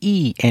now the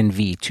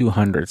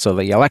eNV200, so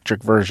the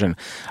electric version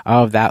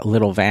of that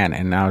little van.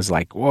 And I was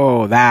like,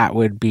 whoa, that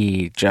would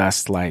be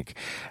just like,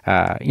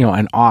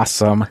 an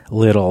awesome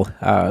little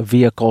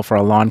vehicle for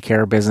a lawn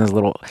care business,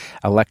 little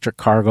electric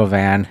cargo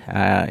van,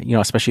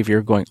 especially if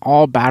you're going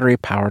all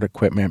battery-powered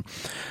equipment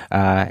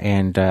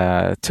and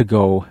to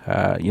go,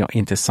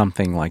 into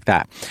something like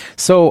that.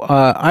 So,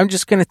 I'm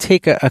just going to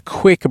take a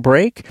quick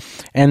break,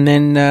 and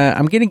then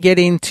I'm going to get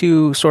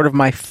into sort of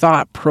my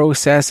thought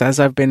process as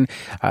I've been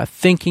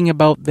thinking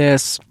about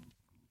this.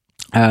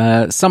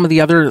 Some of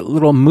the other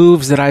little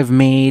moves that I've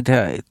made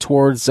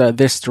towards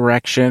this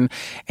direction,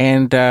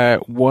 and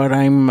what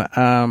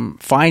I'm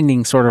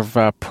finding sort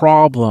of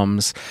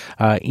problems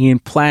in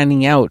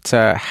planning out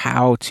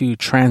how to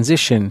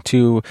transition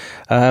to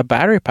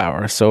battery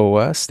power.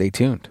 So stay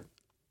tuned.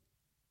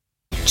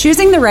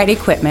 Choosing the right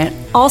equipment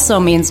also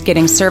means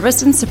getting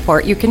service and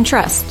support you can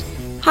trust.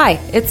 Hi,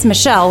 it's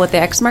Michelle with the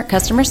Exmark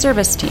Customer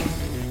Service Team.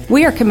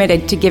 We are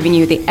committed to giving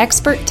you the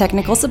expert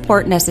technical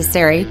support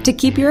necessary to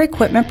keep your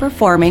equipment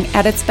performing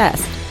at its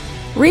best.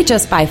 Reach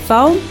us by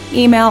phone,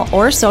 email,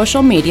 or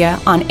social media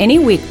on any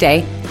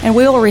weekday, and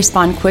we will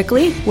respond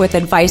quickly with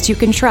advice you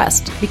can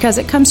trust because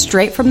it comes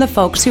straight from the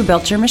folks who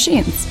built your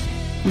machines.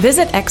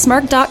 Visit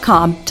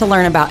exmark.com to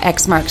learn about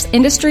Exmark's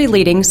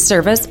industry-leading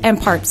service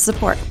and parts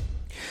support.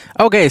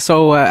 Okay,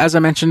 so as I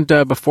mentioned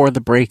before the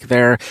break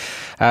there,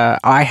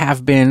 I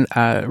have been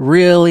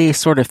really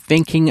sort of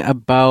thinking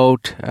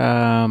about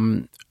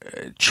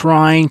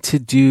trying to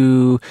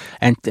do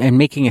and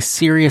making a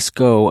serious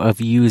go of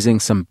using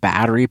some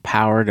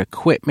battery-powered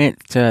equipment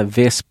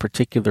this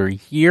particular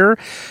year.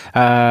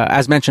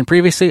 As mentioned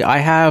previously, I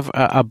have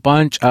a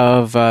bunch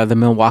of the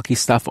Milwaukee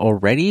stuff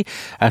already.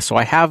 So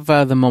I have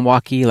the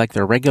Milwaukee, like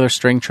their regular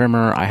string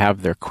trimmer. I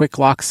have their Quick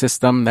Lock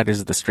system, that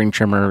is the string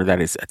trimmer that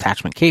is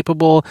attachment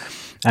capable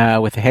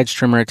with a hedge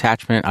trimmer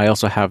attachment. I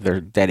also have their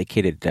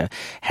dedicated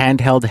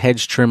handheld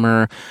hedge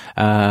trimmer.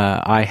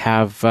 I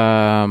have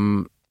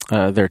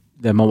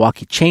the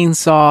Milwaukee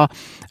chainsaw,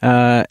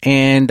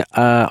 and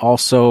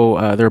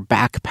also their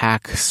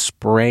backpack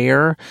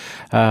sprayer.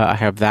 I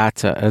have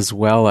that as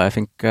well. I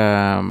think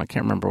I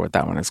can't remember what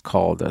that one is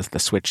called, the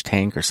Switch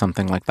Tank or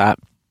something like that.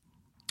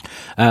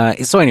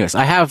 So anyways,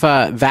 I have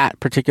that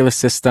particular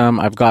system.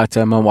 I've got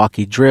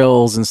Milwaukee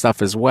drills and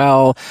stuff as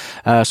well.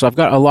 So I've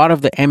got a lot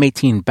of the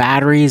M18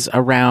 batteries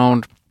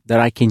around that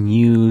I can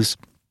use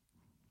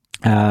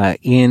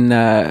in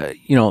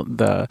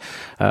the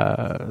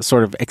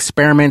sort of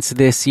experiments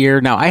this year.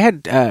 Now, I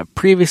had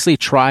previously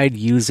tried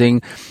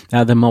using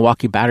the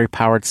Milwaukee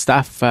battery-powered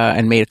stuff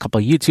and made a couple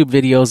of YouTube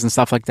videos and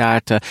stuff like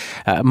that.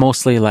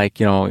 Mostly like,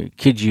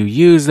 could you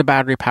use the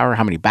battery power?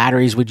 How many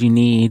batteries would you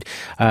need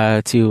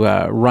to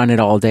run it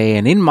all day?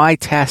 And in my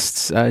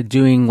tests,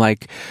 doing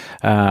like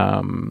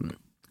a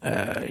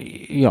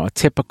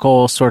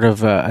typical sort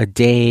of a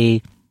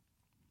day,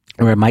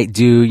 or I might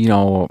do,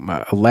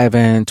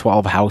 11,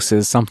 12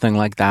 houses, something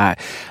like that.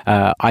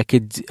 I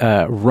could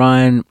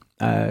run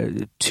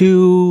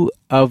 2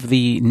 of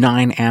the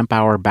 9 amp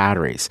hour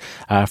batteries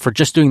for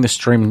just doing the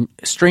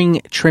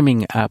string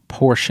trimming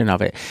portion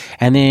of it.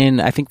 And then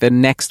I think the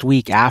next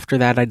week after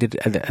that, I did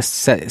a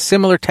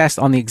similar test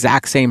on the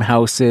exact same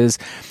houses.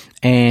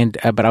 And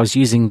but I was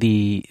using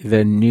the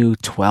new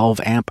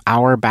 12 amp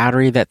hour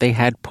battery that they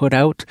had put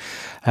out.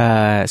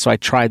 So I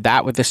tried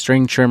that with the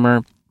string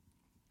trimmer.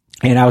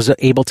 And I was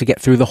able to get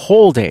through the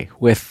whole day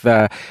with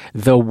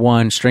the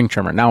one string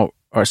trimmer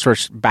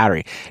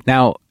battery.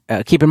 Now,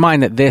 keep in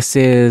mind that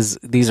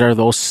these are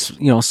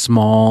those,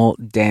 small,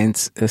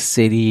 dense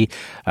city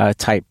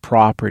type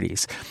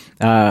properties.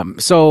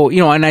 So,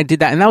 and I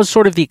did that, and that was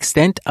sort of the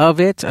extent of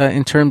it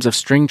in terms of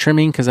string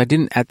trimming, because I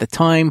didn't at the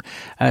time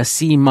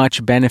see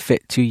much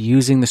benefit to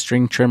using the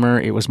string trimmer.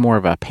 It was more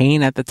of a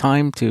pain at the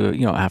time to,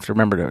 have to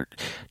remember to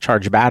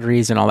charge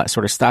batteries and all that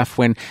sort of stuff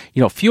when,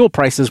 fuel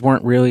prices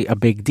weren't really a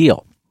big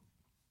deal.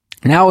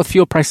 Now with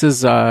fuel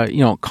prices,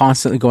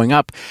 constantly going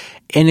up,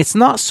 and it's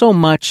not so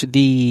much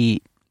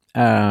the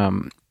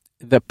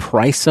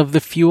price of the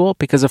fuel,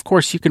 because of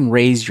course you can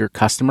raise your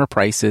customer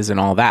prices and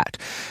all that.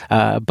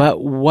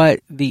 But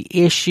what the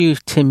issue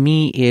to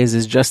me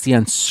is just the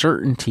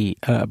uncertainty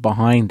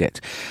behind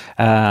it.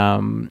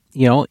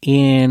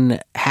 In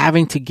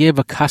having to give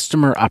a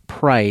customer a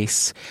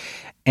price,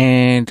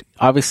 and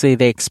obviously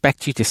they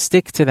expect you to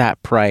stick to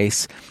that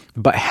price,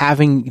 but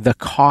having the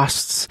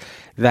costs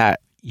that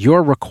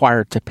you're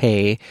required to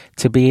pay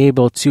to be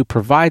able to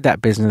provide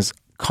that business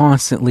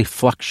constantly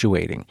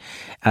fluctuating.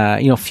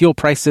 Fuel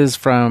prices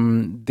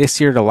from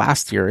this year to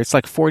last year, it's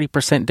like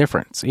 40%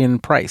 difference in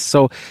price.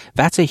 So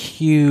that's a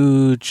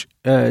huge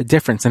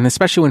difference. And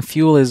especially when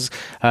fuel is,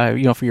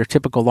 for your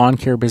typical lawn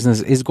care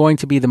business, is going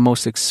to be the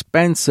most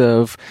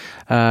expensive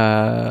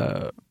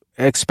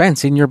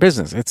expense in your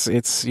business. It's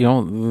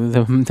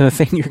the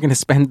thing you're going to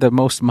spend the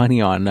most money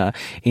on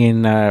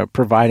in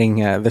providing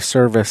the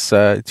service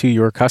to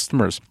your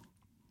customers.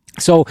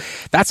 So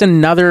that's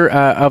another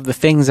of the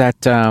things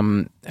that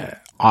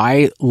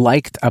I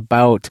liked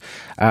about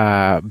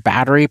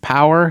battery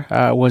power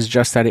was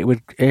just that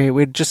it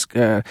would just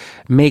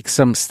make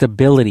some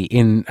stability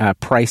in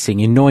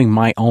pricing and knowing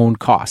my own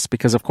costs,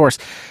 because of course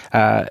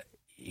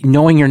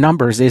knowing your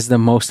numbers is the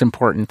most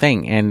important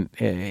thing. And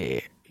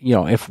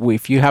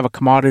if you have a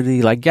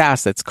commodity like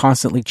gas that's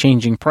constantly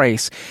changing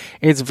price,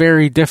 it's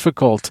very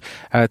difficult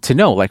to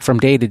know, like from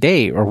day to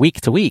day or week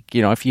to week.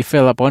 If you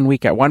fill up 1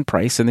 week at one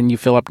price and then you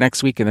fill up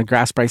next week and the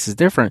gas price is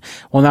different,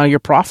 well, now your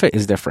profit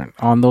is different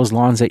on those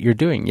lawns that you're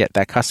doing, yet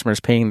that customer is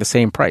paying the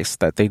same price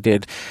that they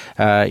did,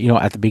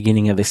 at the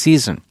beginning of the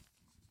season.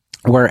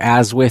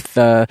 Whereas with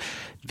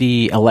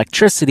the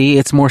electricity,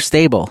 it's more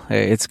stable.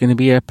 It's going to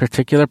be a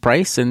particular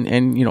price, and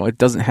it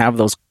doesn't have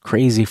those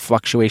crazy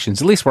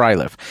fluctuations, at least where I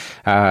live.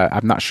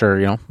 I'm not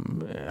sure,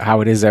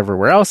 how it is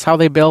everywhere else, how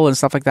they bill and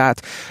stuff like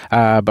that.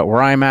 But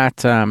where I'm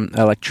at,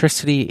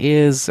 electricity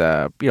is,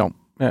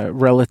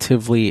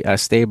 relatively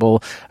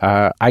stable.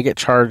 I get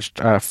charged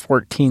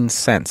 14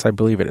 cents, I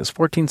believe it is,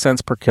 14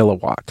 cents per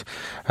kilowatt.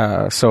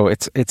 So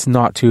it's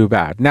not too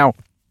bad. Now,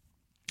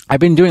 I've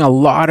been doing a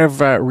lot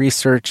of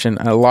research and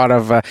a lot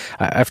of,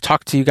 I've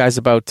talked to you guys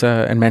about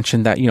and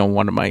mentioned that,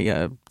 one of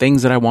my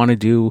things that I want to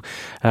do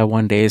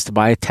one day is to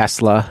buy a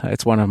Tesla.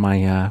 It's one of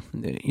my,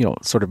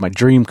 sort of my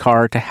dream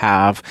car to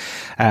have.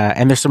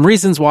 And there's some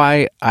reasons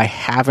why I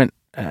haven't,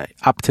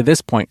 up to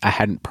this point, I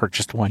hadn't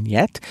purchased one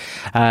yet.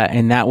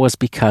 And that was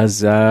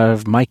because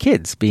of my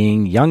kids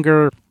being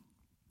younger.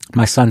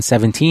 My son's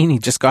 17. He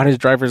just got his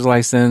driver's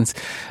license.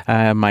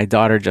 My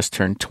daughter just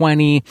turned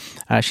 20.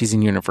 She's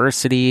in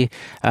university.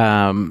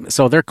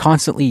 So they're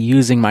constantly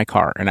using my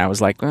car. And I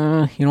was like,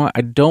 what?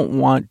 I don't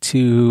want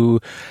to,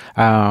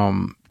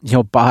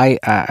 buy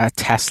a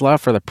Tesla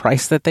for the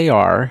price that they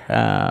are,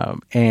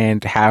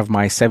 and have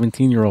my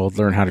 17-year-old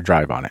learn how to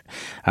drive on it.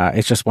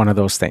 It's just one of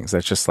those things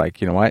that's just like,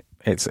 what?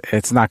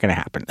 It's not going to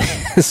happen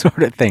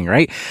sort of thing,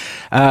 right?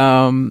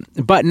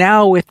 But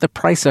now with the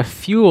price of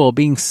fuel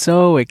being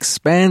so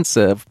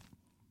expensive,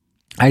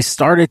 I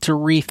started to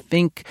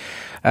rethink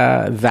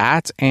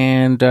that,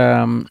 and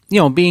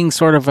being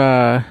sort of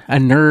a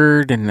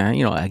nerd and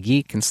a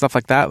geek and stuff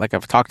like that, like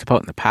I've talked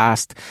about in the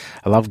past.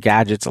 I love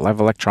gadgets, I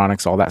love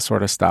electronics, all that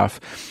sort of stuff.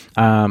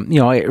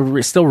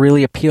 It still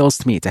really appeals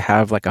to me to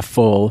have like a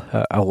full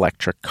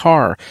electric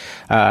car.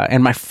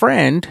 And my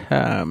friend,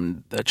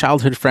 the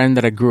childhood friend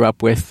that I grew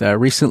up with,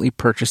 recently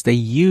purchased a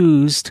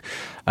used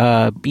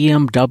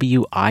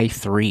BMW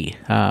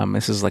i3.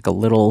 This is like a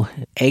little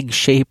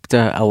egg-shaped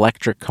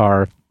electric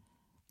car.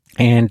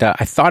 And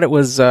I thought it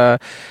was a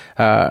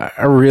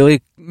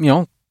really,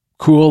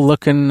 cool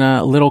looking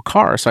little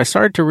car. So I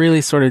started to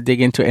really sort of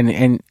dig into it.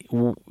 And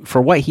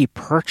for what he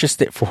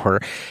purchased it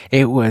for,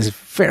 it was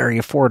very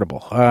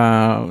affordable.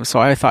 So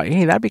I thought,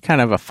 hey, that'd be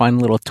kind of a fun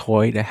little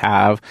toy to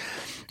have.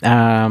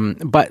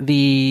 But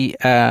the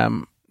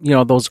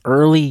those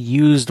early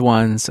used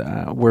ones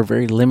were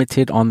very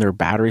limited on their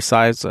battery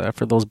size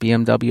for those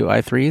BMW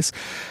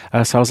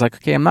i3s. So I was like,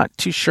 okay, I'm not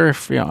too sure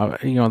if the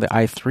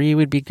i3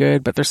 would be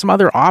good, but there's some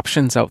other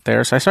options out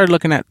there. So I started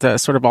looking at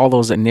sort of all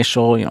those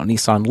initial,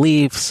 Nissan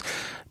Leafs,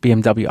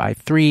 BMW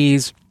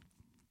i3s.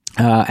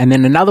 And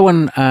then another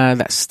one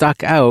that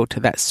stuck out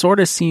that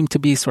sort of seemed to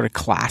be sort of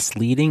class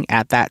leading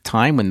at that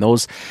time when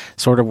those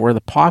sort of were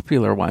the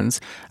popular ones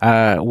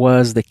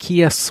was the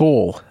Kia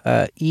Soul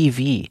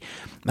EV.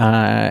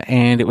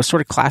 And it was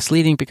sort of class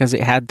leading because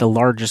it had the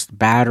largest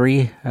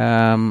battery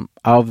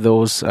of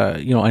those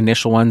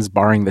initial ones,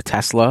 barring the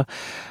Tesla.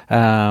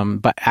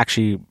 But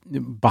actually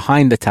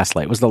behind the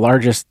Tesla, it was the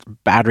largest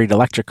batteried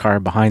electric car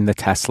behind the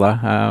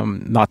Tesla.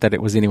 Not that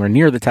it was anywhere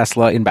near the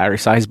Tesla in battery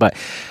size, but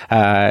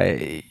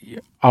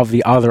of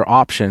the other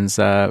options,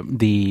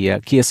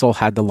 the Kia Soul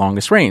had the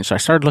longest range. So I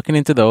started looking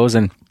into those,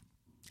 and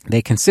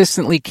they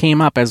consistently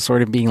came up as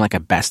sort of being like a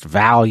best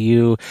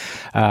value.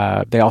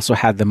 They also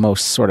had the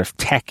most sort of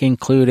tech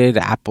included,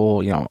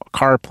 Apple,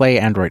 CarPlay,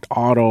 Android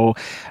Auto,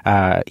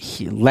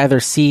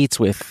 leather seats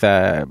with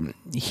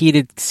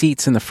heated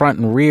seats in the front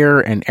and rear,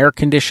 and air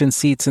conditioned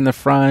seats in the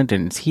front,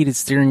 and heated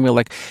steering wheel.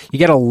 Like, you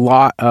get a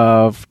lot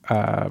of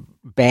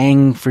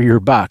bang for your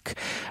buck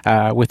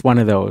with one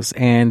of those.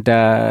 And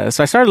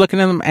so I started looking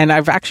at them, and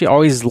I've actually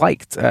always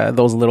liked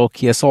those little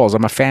Kia Souls.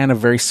 I'm a fan of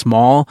very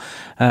small,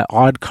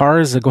 odd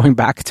cars, going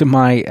back to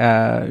my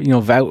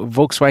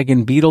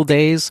Volkswagen Beetle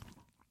days.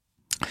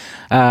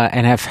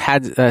 And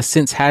have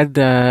since had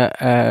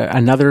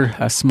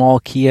another small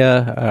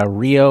Kia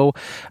Rio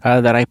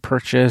that I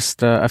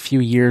purchased a few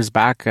years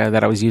back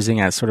that I was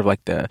using as sort of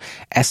like the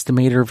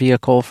estimator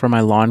vehicle for my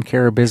lawn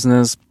care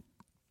business.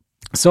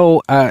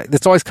 So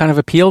it's always kind of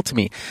appealed to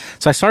me.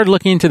 So I started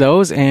looking into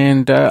those,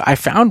 and I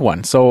found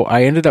one. So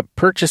I ended up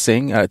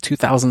purchasing a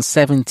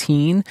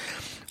 2017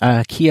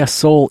 Kia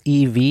Soul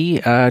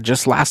EV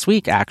just last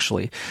week,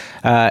 actually.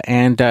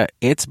 And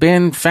it's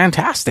been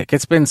fantastic.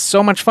 It's been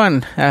so much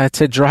fun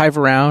to drive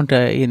around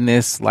in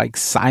this like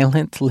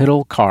silent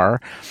little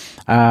car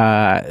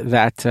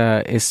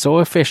that is so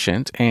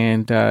efficient,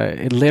 and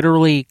it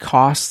literally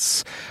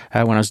costs,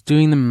 when I was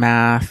doing the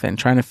math and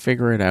trying to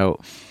figure it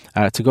out,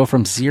 to go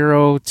from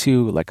 0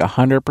 to like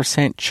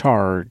 100%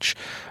 charge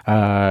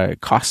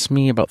costs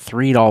me about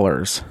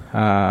 $3,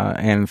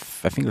 and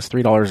I think it was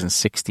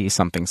 $3.60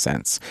 something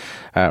cents,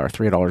 or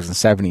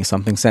 $3.70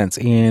 something cents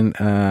in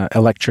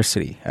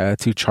electricity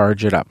to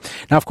charge it up.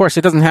 Now, of course,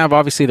 it doesn't have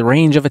obviously the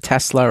range of a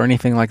Tesla or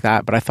anything like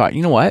that, but I thought,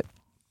 you know what?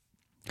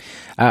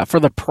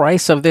 For the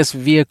price of this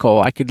vehicle,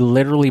 I could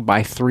literally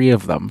buy 3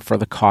 of them for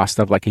the cost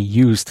of like a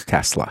used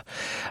Tesla.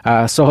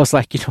 So I was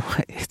like,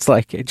 it's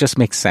like, it just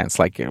makes sense.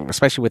 Like,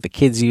 especially with the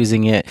kids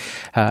using it,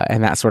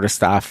 and that sort of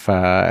stuff,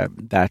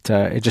 that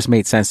it just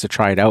made sense to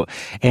try it out.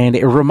 And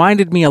it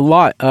reminded me a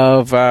lot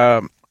of,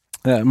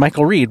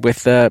 Michael Reed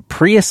with the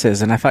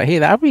Priuses, and I thought, hey,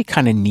 that would be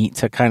kind of neat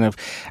to kind of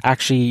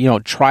actually,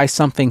 try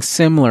something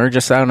similar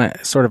just on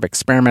a sort of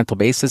experimental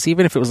basis,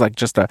 even if it was like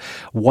just a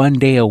one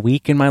day a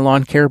week in my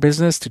lawn care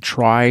business, to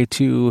try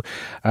to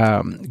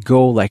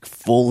go like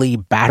fully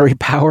battery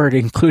powered,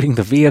 including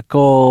the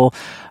vehicle,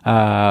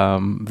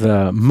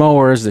 the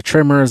mowers, the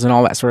trimmers, and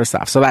all that sort of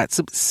stuff. So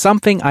that's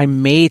something I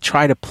may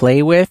try to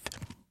play with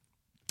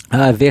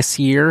this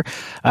year,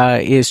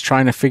 is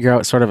trying to figure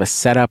out sort of a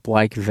setup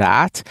like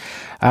that.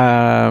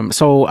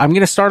 So I'm going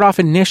to start off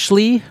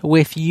initially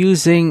with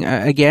using,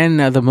 again,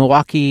 the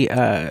Milwaukee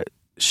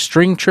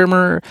string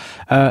trimmer,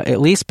 at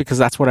least because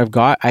that's what I've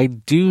got. I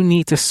do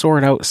need to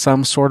sort out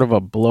some sort of a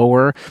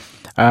blower.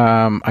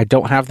 I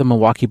don't have the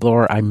Milwaukee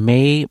blower. I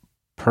may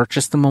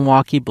purchase the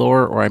Milwaukee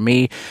blower, or I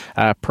may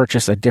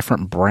purchase a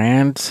different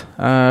brand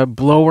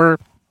blower.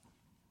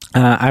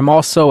 I'm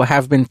also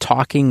have been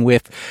talking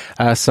with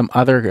some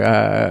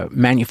other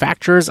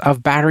manufacturers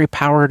of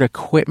battery-powered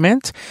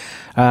equipment,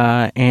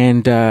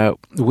 and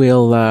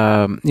we'll,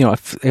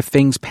 if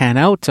things pan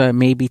out,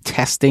 maybe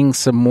testing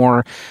some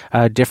more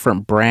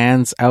different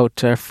brands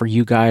out for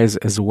you guys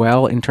as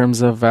well in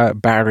terms of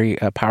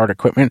battery-powered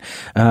equipment.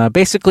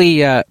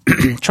 Basically,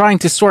 trying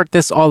to sort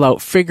this all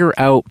out, figure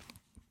out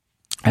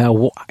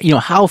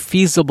how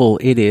feasible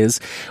it is,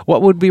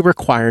 what would be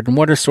required, and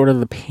what are sort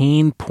of the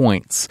pain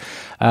points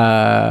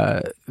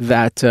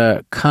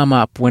that come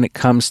up when it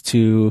comes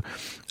to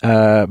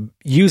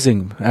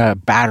using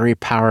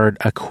battery-powered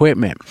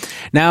equipment.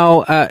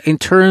 Now, in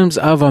terms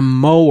of a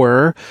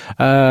mower,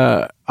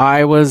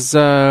 I was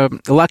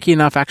lucky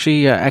enough,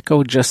 actually,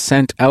 Echo just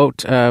sent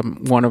out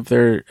one of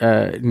their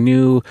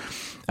new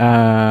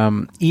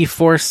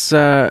E-Force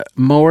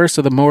mowers,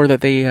 so the mower that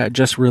they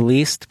just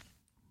released.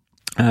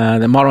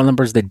 The model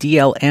number is the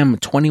DLM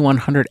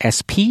 2100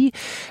 SP,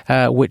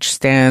 which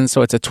stands,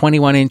 so it's a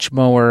 21-inch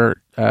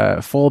mower,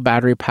 full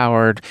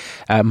battery-powered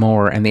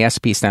mower, and the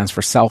SP stands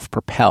for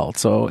self-propelled.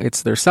 So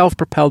it's their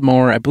self-propelled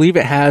mower. I believe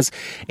it has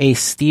a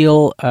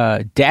steel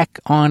deck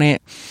on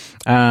it.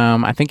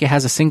 I think it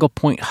has a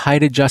single-point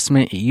height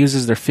adjustment. It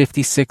uses their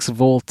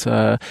 56-volt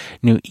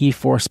new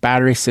E-Force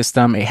battery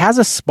system. It has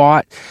a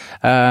spot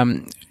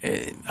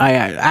I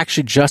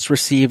actually just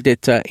received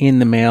it in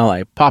the mail.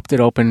 I popped it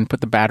open,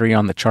 put the battery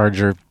on the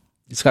charger.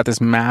 It's got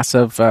this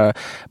massive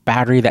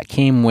battery that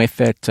came with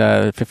it,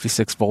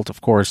 56 volt,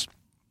 of course.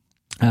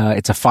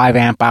 It's a 5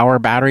 amp hour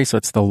battery, so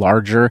it's the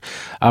larger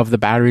of the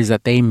batteries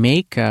that they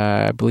make.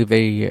 I believe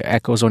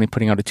Echo's only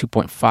putting out a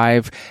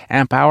 2.5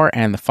 amp hour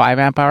and the 5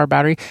 amp hour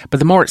battery. But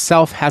the mower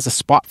itself has a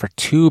spot for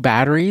 2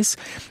 batteries,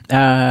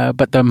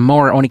 but the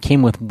mower only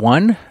came with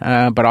 1.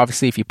 But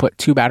obviously, if you put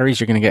 2 batteries,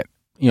 you're going to get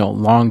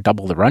long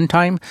double the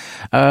runtime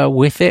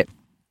with it.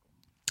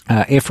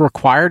 If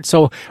required.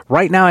 So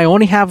right now I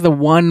only have the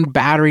 1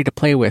 battery to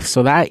play with.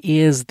 So that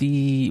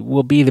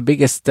will be the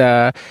biggest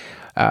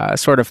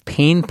sort of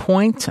pain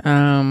point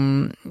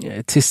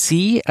to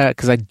see,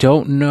 because I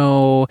don't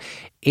know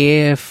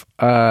if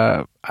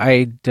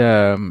I'd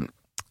can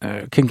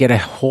get a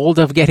hold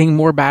of getting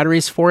more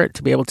batteries for it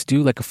to be able to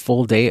do like a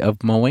full day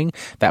of mowing.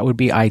 That would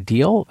be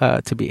ideal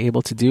to be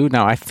able to do.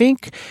 Now, I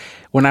think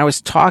when I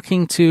was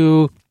talking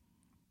to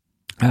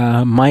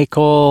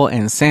Michael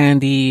and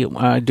Sandy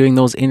doing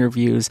those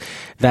interviews,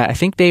 that I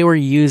think they were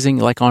using,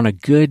 like on a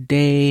good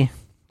day,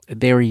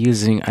 they were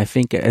using, I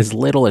think, as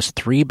little as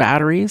 3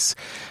 batteries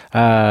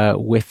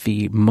with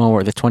the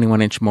mower, the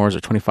 21-inch mowers or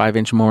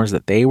 25-inch mowers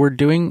that they were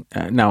doing.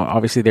 Now,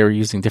 obviously, they were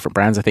using different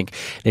brands. I think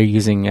they're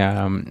using,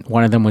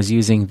 one of them was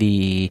using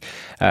the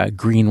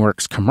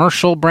Greenworks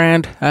commercial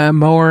brand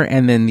mower,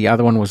 and then the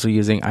other one was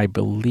using, I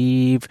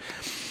believe,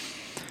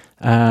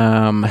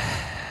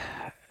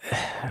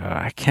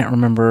 I can't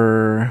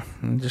remember.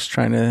 I'm just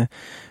trying to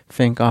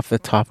think off the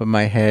top of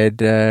my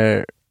head.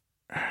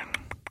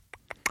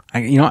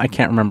 I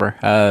can't remember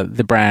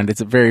the brand.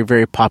 It's a very,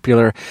 very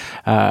popular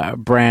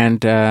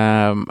brand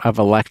of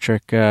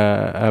electric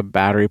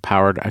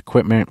battery-powered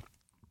equipment.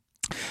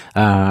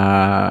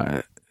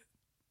 I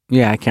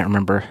can't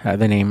remember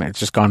the name. It's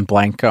just gone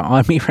blank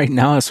on me right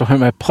now, so I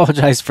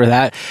apologize for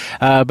that.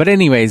 But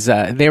anyways,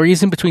 they were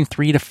using between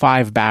 3 to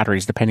 5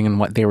 batteries, depending on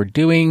what they were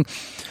doing.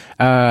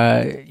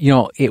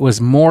 It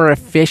was more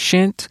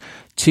efficient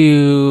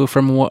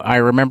from what I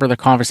remember the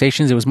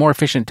conversations, it was more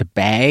efficient to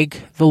bag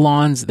the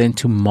lawns than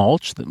to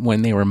mulch.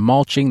 When they were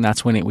mulching,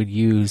 that's when it would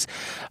use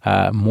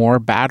more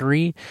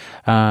battery,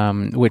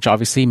 which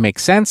obviously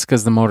makes sense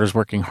because the motor's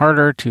working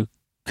harder to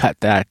cut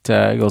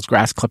those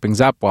grass clippings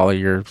up while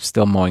you're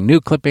still mowing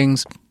new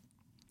clippings.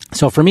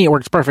 So for me, it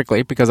works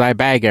perfectly because I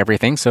bag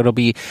everything. So it'll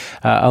be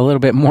a little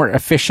bit more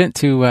efficient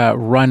to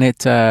run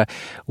it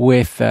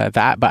with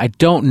that. But I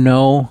don't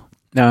know,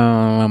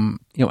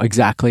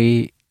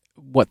 exactly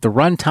what the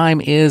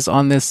runtime is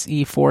on this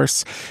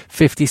eForce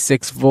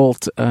 56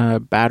 volt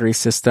battery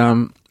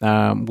system.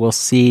 We'll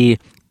see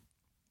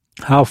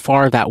how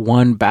far that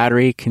 1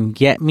 battery can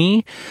get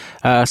me.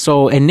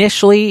 So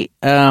initially,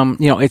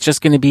 it's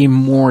just going to be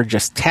more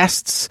just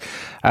tests,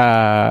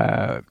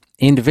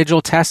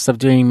 individual tests of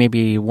doing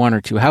maybe 1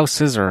 or 2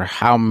 houses, or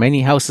how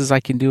many houses I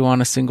can do on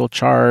a single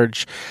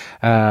charge,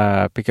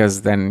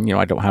 because then,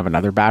 I don't have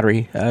another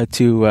battery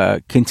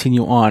to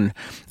continue on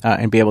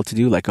and be able to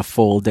do like a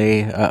full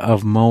day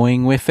of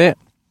mowing with it.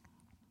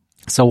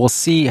 So we'll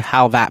see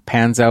how that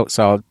pans out.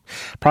 So I'll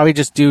probably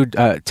just do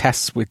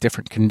tests with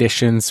different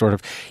conditions, sort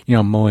of,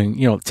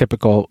 mowing,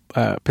 typical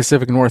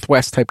Pacific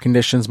Northwest type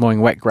conditions,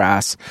 mowing wet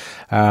grass,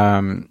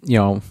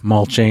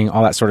 mulching,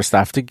 all that sort of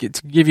stuff to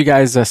give you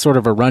guys a sort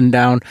of a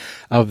rundown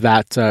of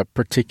that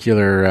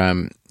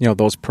particular,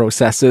 those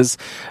processes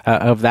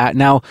of that.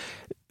 Now,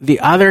 the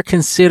other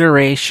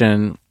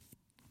consideration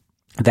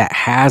that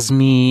has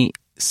me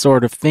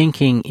sort of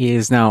thinking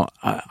is, now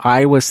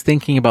I was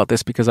thinking about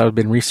this because I've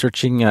been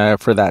researching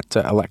for that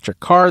electric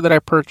car that I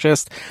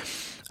purchased.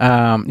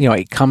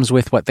 It comes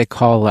with what they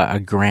call a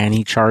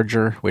granny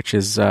charger, which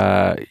is,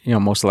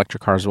 most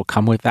electric cars will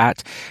come with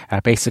that.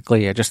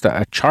 Basically, just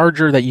a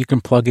charger that you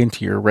can plug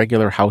into your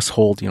regular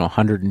household,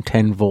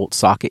 110 volt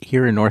socket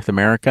here in North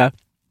America.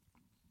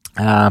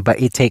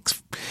 But it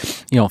takes,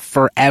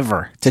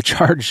 forever to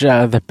charge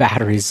the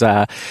batteries.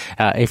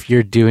 If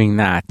you're doing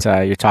that,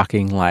 you're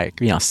talking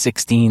like,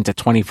 16 to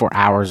 24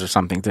 hours or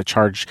something to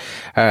charge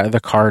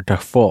the car to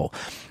full.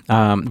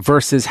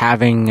 Versus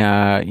having,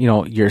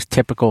 your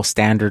typical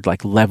standard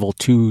like level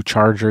 2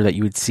 charger that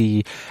you would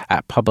see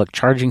at public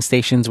charging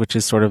stations, which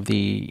is sort of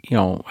the,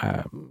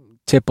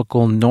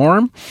 typical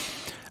norm.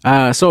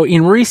 So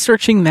in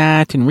researching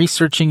that and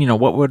researching,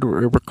 what would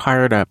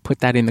require to put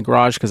that in the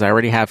garage, because I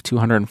already have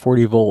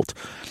 240 volt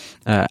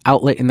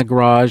outlet in the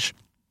garage,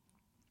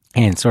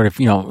 and sort of,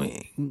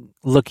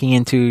 looking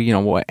into,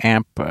 what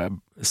amp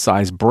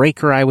size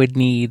breaker I would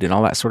need and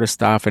all that sort of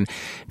stuff. And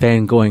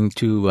then going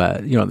to,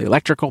 the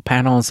electrical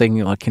panel and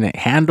saying, can it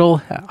handle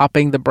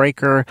upping the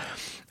breaker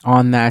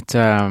on that,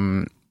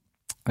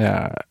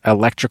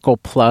 electrical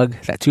plug,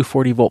 that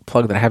 240 volt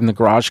plug that I have in the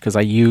garage, because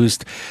I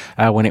used,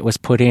 when it was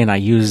put in, I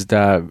used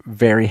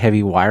very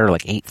heavy wire,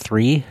 like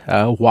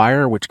 8.3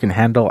 wire, which can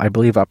handle, I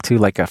believe, up to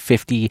like a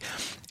 50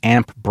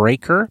 amp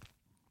breaker.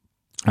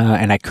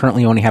 and I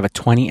currently only have a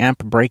 20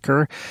 amp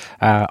breaker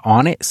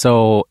on it,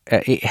 so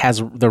it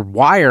has the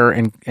wire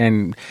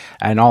and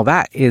all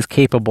that is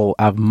capable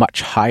of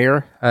much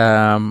higher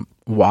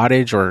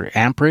wattage or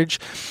amperage,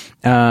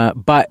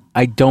 but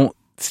I don't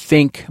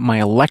think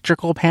my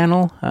electrical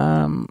panel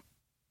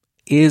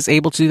is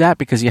able to do that,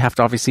 because you have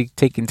to obviously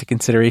take into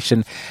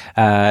consideration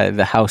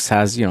the house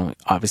has,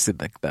 obviously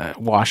like the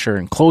washer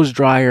and clothes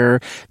dryer,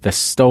 the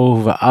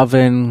stove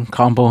oven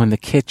combo in the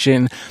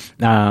kitchen.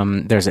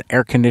 There's an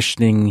air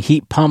conditioning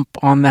heat pump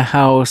on the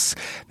house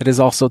that is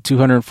also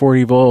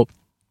 240 volt.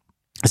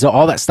 So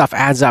all that stuff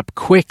adds up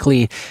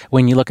quickly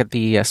when you look at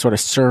the sort of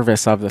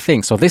service of the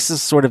thing. So this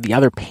is sort of the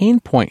other pain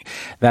point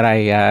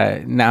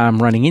that now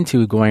I'm running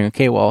into, going,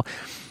 okay, well,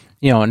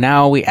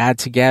 now we add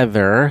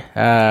together,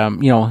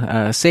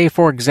 say,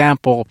 for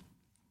example,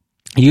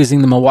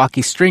 using the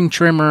Milwaukee string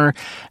trimmer,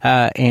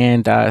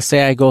 and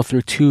say I go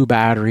through 2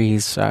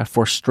 batteries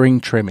for string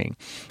trimming,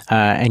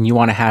 and you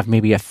want to have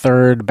maybe a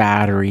third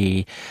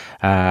battery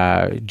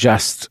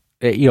just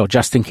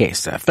in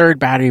case, a third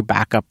battery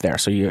back up there.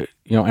 So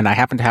and I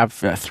happen to have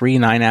 3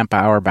 9 amp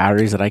hour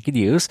batteries that I could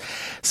use.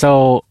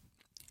 So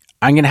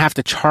I'm going to have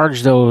to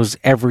charge those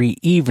every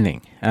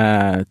evening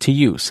to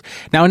use.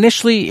 Now,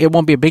 initially, it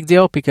won't be a big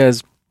deal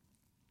because,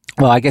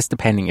 well, I guess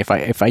depending. If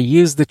I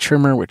use the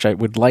trimmer, which I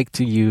would like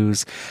to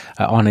use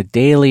on a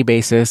daily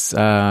basis,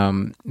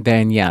 then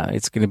yeah,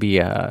 it's going to be,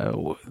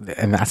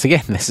 and that's,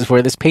 again, this is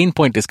where this pain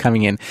point is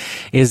coming in,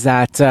 is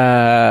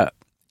that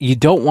you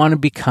don't want to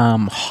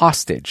become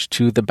hostage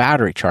to the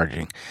battery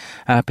charging,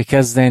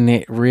 because then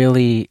it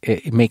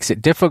makes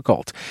it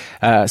difficult.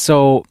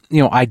 So,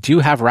 I do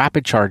have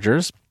rapid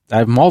chargers. I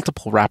have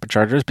multiple rapid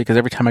chargers because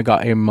every time I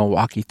got a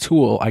Milwaukee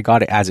tool, I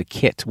got it as a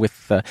kit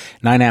with the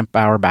 9 amp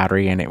hour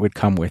battery, and it would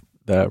come with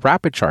the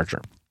rapid charger.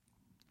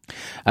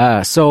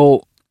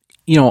 So,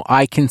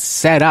 I can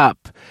set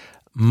up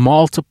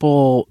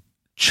multiple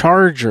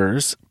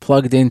chargers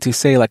plugged into,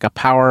 say, like a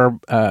power,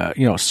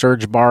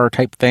 surge bar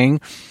type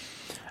thing.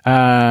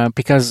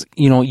 Because,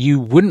 you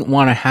wouldn't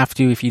want to have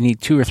to, if you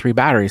need 2 or 3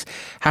 batteries,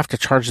 have to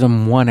charge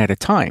them one at a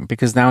time,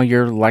 because now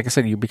like I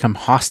said, you become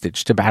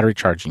hostage to battery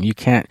charging. You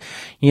can't,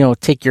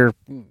 take your,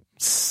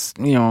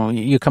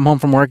 you come home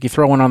from work, you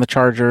throw one on the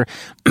charger,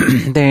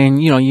 then,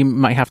 you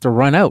might have to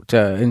run out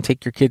and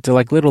take your kid to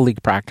like Little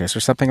League practice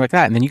or something like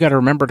that. And then you got to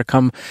remember to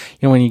come,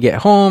 when you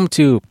get home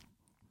to,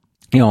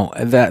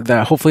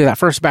 hopefully that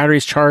first battery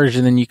is charged,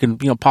 and then you can,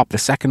 pop the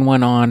second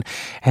one on,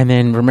 and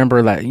then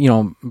remember that,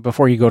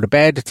 before you go to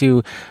bed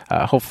to,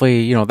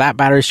 hopefully, that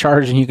battery's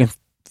charged, and you can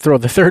throw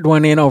the third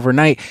one in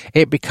overnight.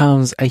 It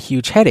becomes a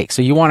huge headache.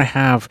 So you want to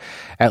have,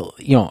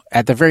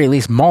 at the very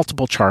least,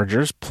 multiple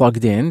chargers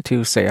plugged in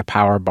to, say, a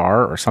power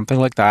bar or something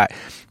like that,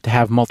 to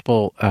have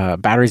multiple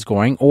batteries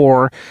going.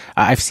 Or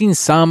I've seen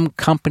some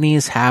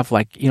companies have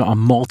like, a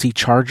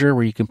multi-charger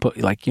where you can put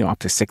like, up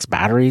to 6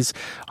 batteries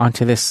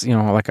onto this,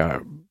 like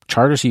a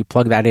charger. So you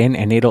plug that in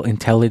and it'll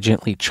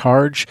intelligently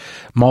charge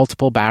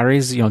multiple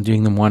batteries,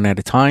 doing them one at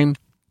a time.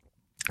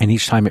 And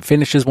each time it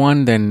finishes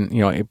one, then,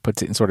 it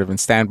puts it in sort of in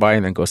standby,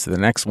 and then goes to the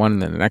next one,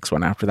 and then the next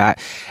one after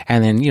that.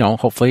 And then,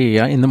 hopefully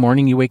in the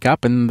morning you wake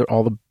up and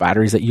all the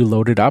batteries that you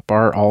loaded up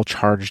are all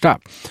charged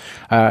up.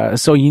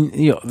 So,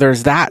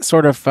 there's that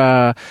sort of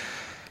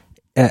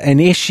an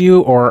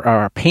issue or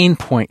a pain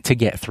point to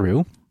get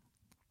through.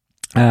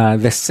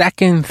 The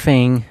second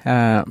thing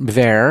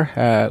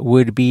there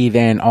would be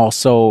then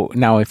also,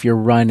 now if you're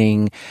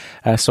running,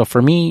 so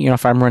for me,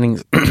 if I'm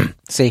running,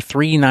 say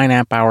 3 9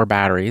 amp hour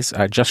batteries,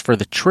 just for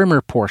the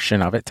trimmer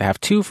portion of it, to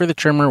have 2 for the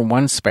trimmer,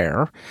 1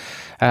 spare.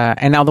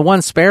 And now the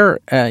 1 spare,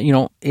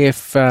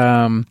 if,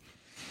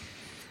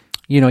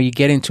 you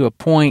get into a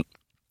point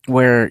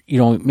where,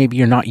 maybe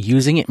you're not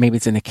using it, maybe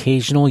it's an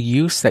occasional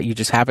use that you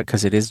just have it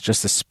because it is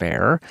just a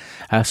spare.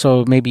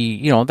 So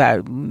maybe,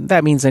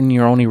 that means then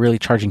you're only really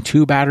charging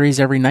 2 batteries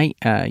every night.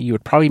 You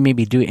would probably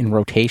maybe do it in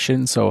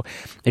rotation. So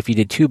if you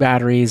did 2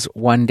 batteries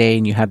one day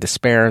and you had the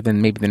spare,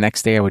 then maybe the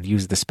next day I would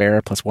use the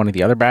spare plus one of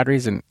the other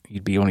batteries, and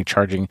you'd be only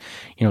charging,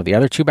 the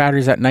other 2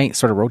 batteries at night,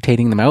 sort of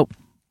rotating them out.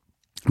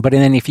 But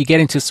then if you get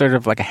into sort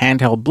of like a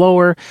handheld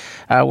blower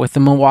with the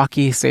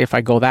Milwaukee, say if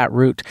I go that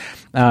route,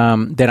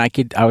 then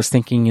I was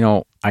thinking,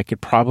 I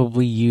could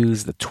probably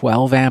use the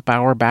 12 amp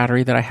hour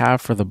battery that I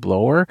have for the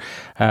blower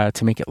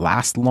to make it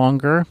last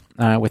longer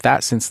with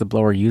that, since the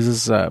blower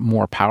uses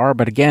more power.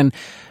 But again,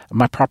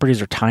 my properties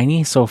are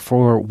tiny, so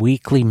for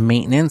weekly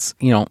maintenance,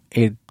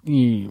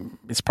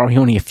 it's probably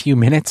only a few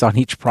minutes on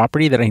each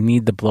property that I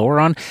need the blower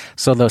on.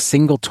 So the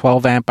single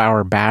 12 amp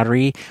hour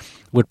battery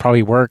would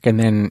probably work, and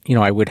then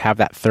I would have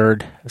that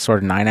third sort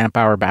of 9 amp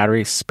hour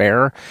battery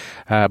spare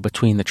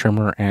between the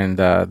trimmer and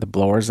the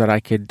blowers that I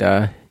could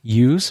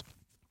use.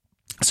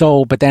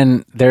 So, but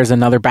then there's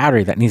another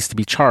battery that needs to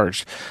be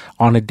charged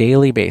on a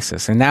daily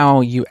basis, and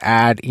now you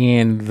add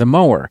in the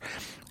mower,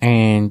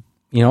 and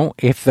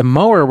if the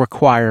mower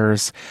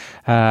requires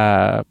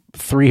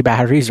 3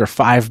 batteries or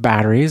 5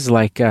 batteries,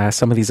 like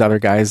some of these other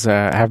guys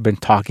have been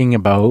talking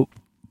about,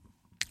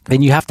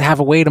 then you have to have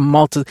a way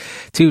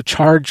to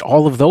charge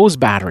all of those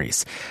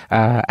batteries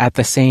at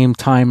the same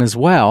time as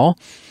well.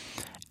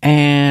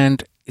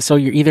 And so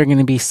you're either going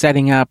to be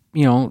setting up,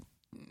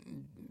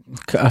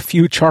 a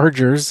few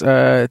chargers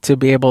to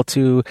be able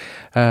to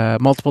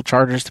multiple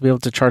chargers to be able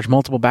to charge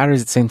multiple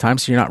batteries at the same time,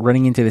 so you're not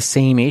running into the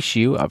same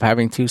issue of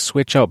having to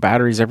switch out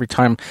batteries every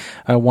time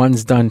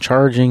one's done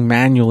charging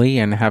manually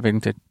and having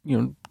to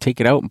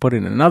take it out and put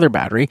in another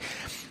battery.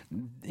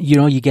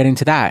 You get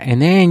into that,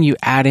 and then you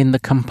add in the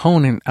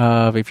component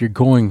of, if you're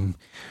going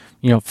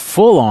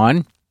full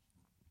on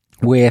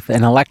with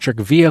an electric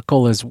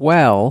vehicle as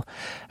well,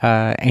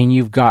 and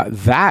you've got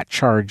that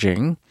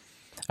charging,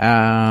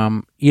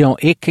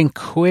 it can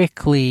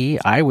quickly,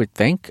 I would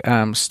think,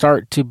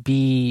 start to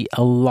be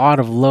a lot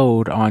of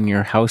load on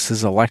your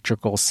house's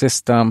electrical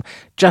system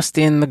just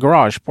in the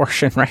garage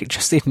portion, right?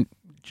 Just in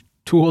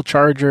tool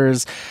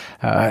chargers.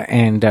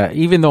 And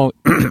even though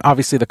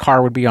obviously the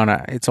car would be on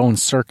its own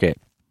circuit,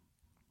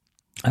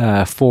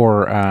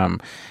 for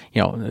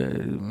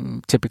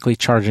typically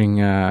charging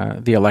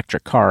the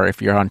electric car,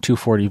 if you're on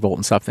 240 volt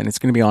and stuff, then it's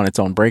going to be on its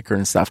own breaker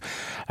and stuff.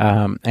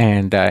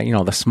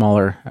 The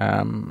smaller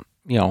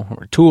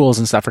tools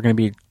and stuff are going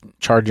to be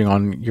charging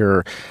on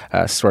your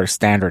sort of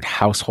standard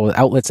household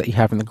outlets that you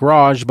have in the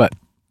garage. But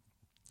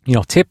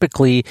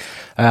typically,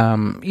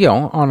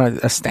 on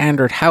a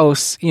standard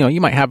house,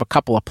 you might have a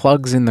couple of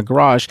plugs in the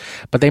garage,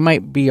 but they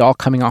might be all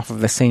coming off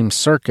of the same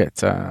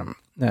circuit.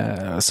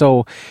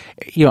 So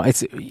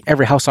it's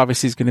every house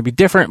obviously is going to be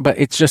different, but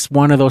it's just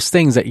one of those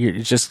things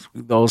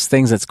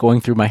that's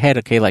going through my head.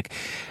 Okay,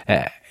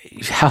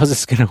 how's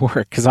this going to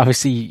work? Because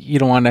obviously you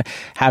don't want to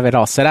have it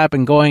all set up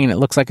and going, and it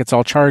looks like it's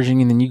all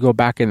charging, and then you go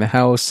back in the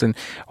house,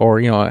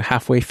 or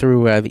halfway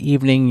through the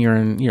evening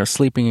you're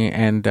sleeping,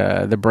 and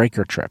the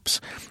breaker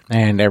trips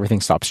and everything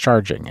stops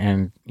charging,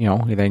 and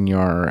then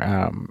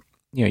you're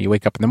you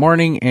wake up in the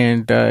morning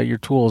and your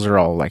tools are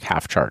all like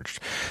half charged.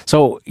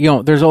 So,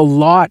 there's a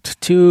lot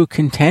to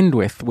contend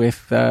with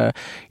the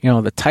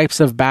types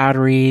of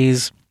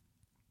batteries,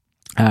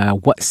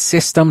 what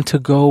system to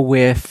go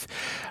with,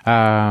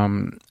 how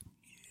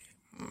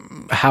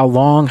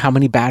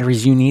many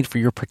batteries you need for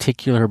your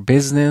particular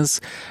business,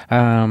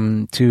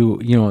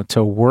 to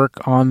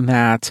work on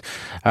that.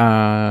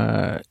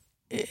 And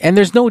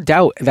there's no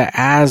doubt that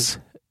as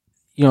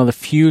the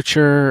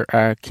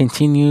future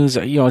continues,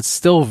 it's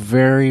still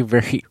very,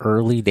 very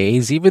early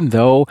days, even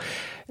though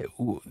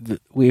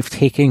we've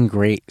taken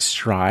great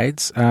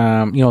strides.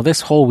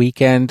 This whole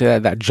weekend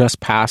that just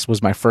passed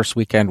was my first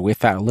weekend with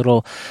that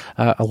little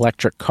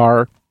electric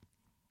car.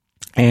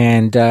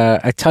 And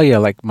I tell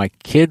you, my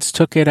kids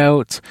took it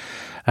out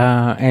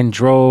and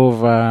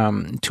drove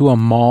to a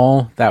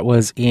mall that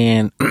was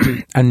in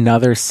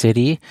another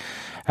city.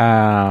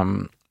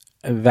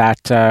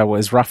 That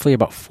was roughly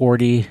about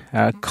 40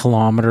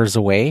 kilometers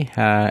away.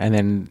 And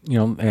then,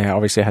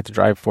 obviously I had to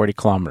drive 40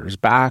 kilometers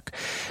back.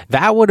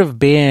 That would have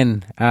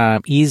been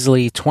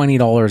easily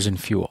 $20 in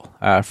fuel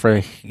for,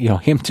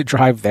 him to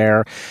drive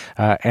there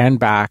and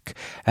back.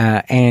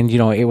 And,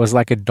 it was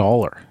like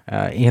 $1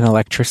 in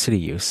electricity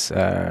use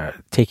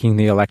taking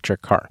the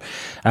electric car.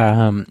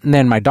 And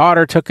then my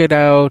daughter took it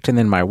out, and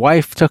then my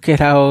wife took it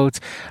out.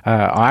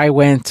 I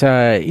went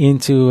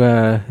into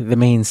the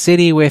main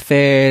city with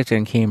it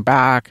and came back.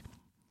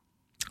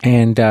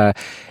 And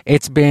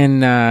it's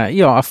been,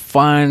 a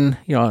fun,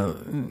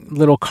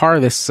 little car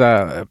this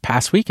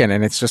past weekend.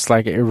 And it's just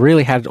it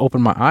really had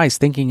opened my eyes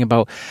thinking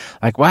about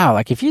wow,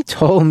 if you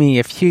told me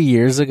a few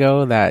years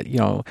ago that,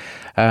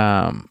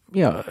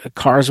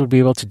 cars would be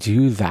able to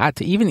do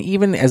that,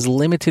 even as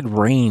limited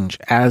range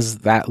as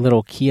that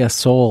little Kia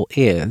Soul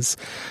is,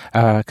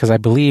 because I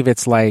believe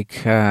it's I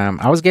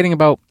was getting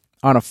about,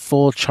 on a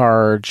full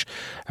charge,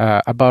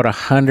 about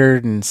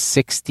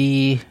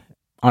 160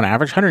 on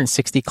average,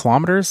 160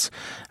 kilometers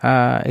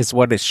is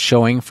what it's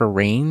showing for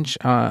range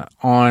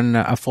on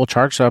a full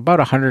charge. So about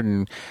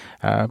between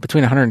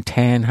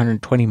 110,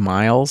 120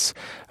 miles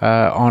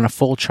on a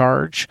full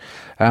charge.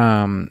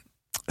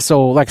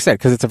 So like I said,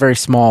 because it's a very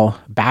small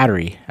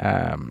battery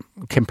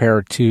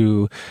compared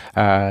to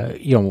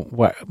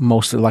what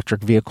most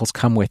electric vehicles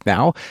come with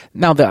now.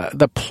 Now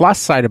the plus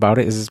side about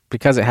it is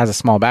because it has a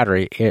small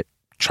battery, it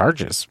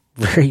charges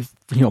very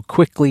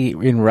quickly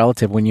in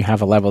relative when you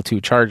have a level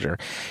 2 charger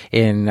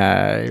in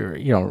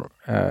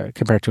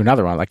compared to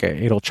another one,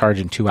 it'll charge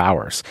in 2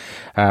 hours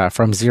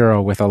from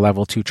zero with a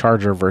level 2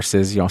 charger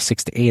versus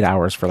 6 to 8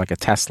 hours for a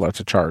Tesla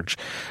to charge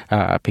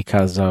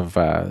because of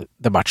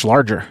the much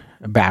larger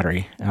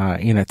battery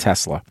in a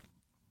Tesla.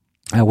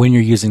 When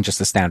you're using just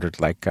a standard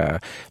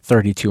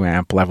 32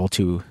 amp level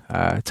 2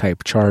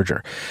 type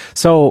charger.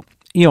 So,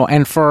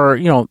 and for,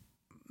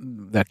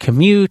 the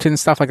commute and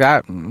stuff like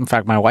that. In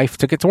fact, my wife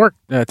took it to work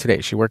today.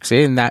 She works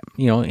in that,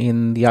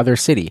 in the other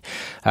city.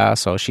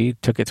 So she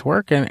took it to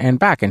work and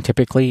back. And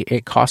typically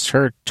it costs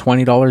her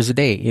 $20 a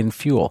day in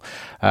fuel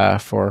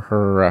for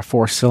her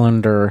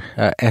 4-cylinder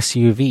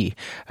SUV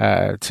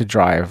to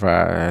drive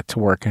to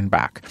work and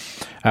back.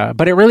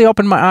 But it really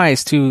opened my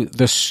eyes to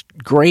the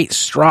great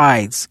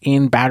strides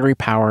in battery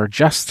power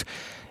just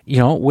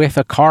with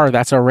a car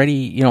that's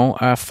already,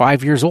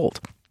 5 years old.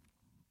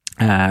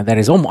 That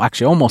is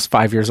almost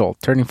 5 years old,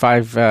 turning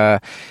 5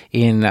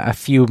 in a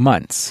few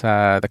months.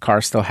 The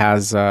car still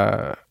has,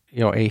 I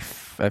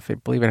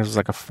believe it has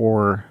like a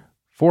 4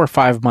 or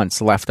 5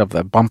 months left of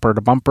the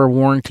bumper-to-bumper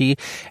warranty,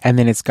 and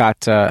then it's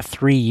got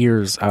 3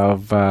 years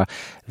of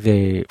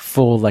the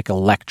full like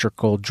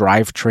electrical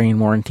drivetrain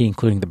warranty,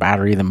 including the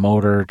battery, the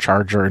motor,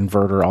 charger,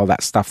 inverter, all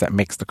that stuff that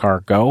makes the car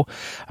go,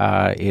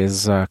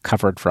 is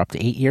covered for up to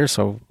 8 years.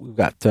 So we've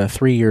got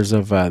 3 years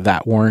of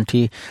that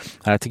warranty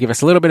to give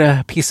us a little bit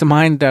of peace of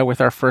mind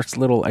with our first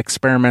little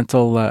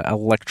experimental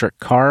electric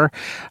car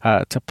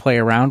to play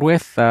around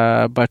with.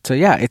 But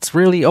it's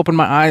really opened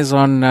my eyes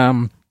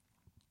on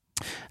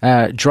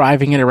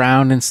driving it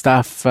around and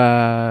stuff,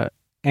 and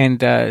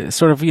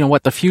sort of,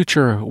 what the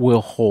future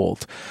will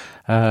hold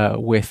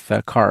with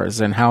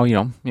cars, and how,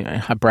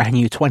 a brand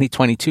new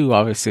 2022,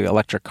 obviously,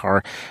 electric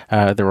car,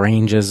 the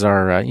ranges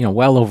are,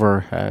 well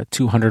over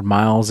 200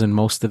 miles in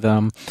most of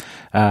them.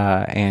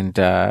 And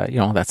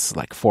that's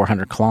like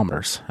 400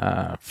 kilometers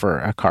for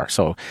a car.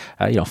 So,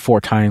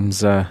 4 times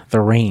the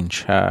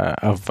range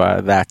of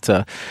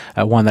that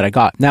one that I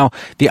got. Now,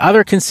 the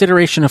other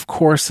consideration, of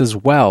course, as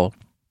well,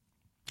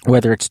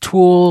 whether it's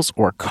tools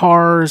or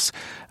cars,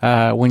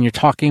 when you're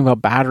talking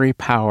about battery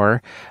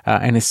power,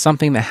 and it's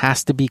something that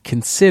has to be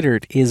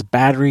considered, is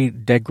battery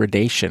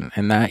degradation.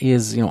 And that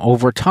is,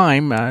 over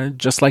time,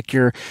 just like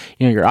your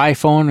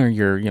iPhone or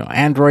your,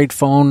 Android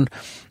phone,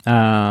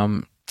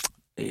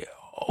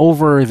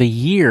 over the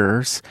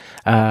years,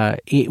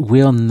 it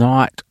will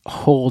not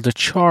hold a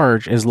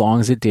charge as long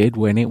as it did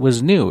when it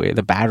was new.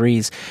 The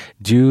batteries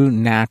do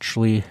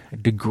naturally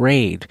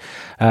degrade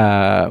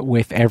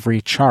with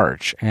every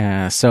charge.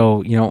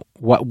 So,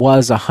 what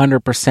was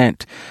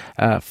 100%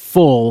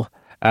 full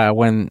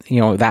when,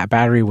 that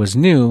battery was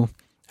new,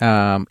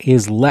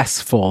 is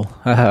less full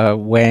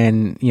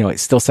when, it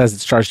still says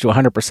it's charged to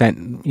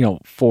 100%,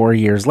 4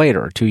 years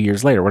later or 2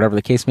 years later, whatever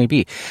the case may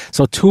be.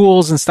 So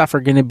tools and stuff are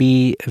going to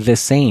be the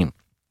same.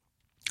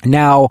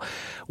 Now,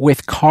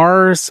 with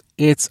cars,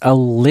 it's a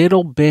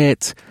little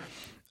bit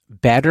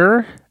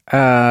better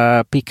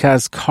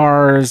because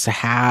cars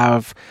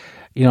have,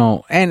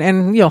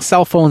 and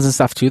cell phones and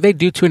stuff too. They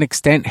do, to an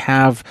extent,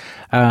 have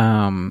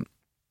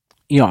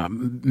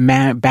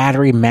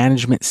battery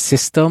management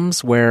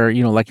systems where,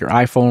 like your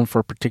iPhone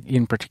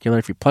in particular,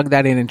 if you plug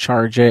that in and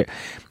charge it,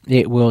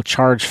 it will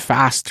charge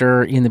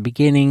faster in the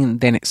beginning,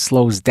 then it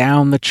slows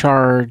down the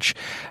charge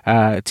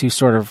to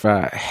sort of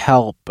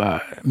help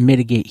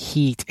mitigate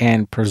heat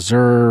and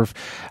preserve,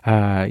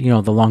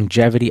 the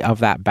longevity of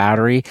that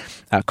battery.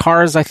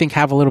 Cars, I think,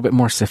 have a little bit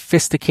more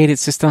sophisticated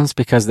systems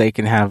because they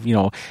can have,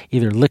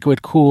 either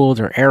liquid cooled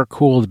or air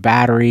cooled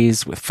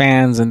batteries with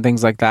fans and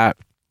things like that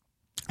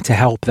to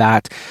help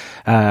that.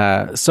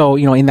 So,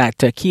 in that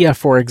Kia,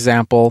 for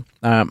example,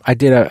 I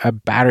did a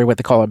battery, what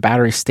they call a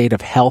battery state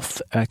of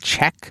health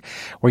check,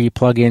 where you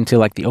plug into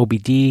like the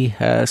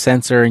OBD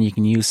sensor, and you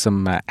can use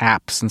some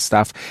apps and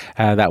stuff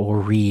that will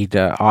read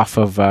off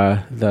of I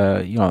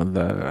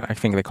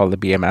think they call it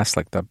the BMS,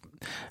 like the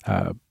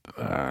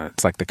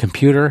it's like the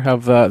computer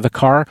of the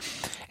car,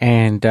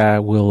 and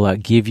will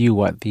give you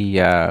what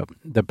the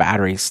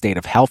battery state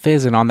of health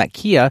is. And on that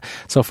Kia,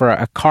 so for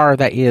a car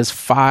that is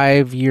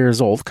 5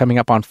 years old, coming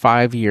up on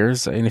 5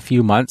 years in a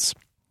few months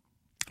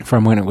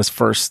from when it was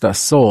first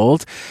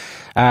sold,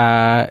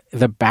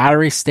 the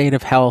battery state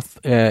of health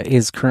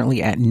is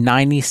currently at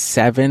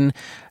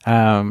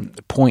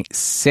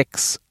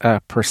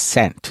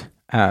 97.6%.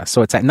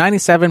 So it's at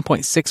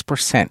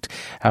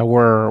 97.6%,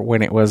 where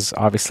when it was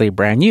obviously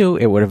brand new,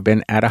 it would have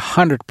been at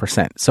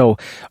 100%. So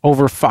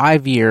over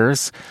 5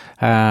 years,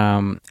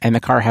 and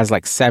the car has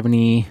like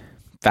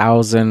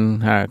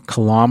 70,000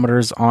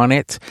 kilometers on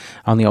it,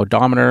 on the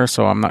odometer.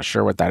 So I'm not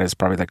sure what that is,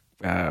 probably like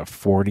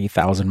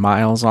 40,000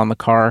 miles on the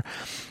car,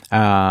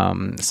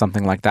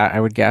 something like that, I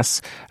would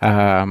guess.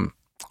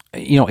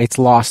 It's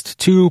lost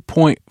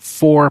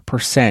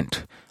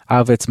 2.4%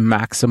 of its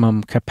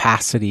maximum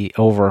capacity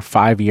over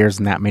 5 years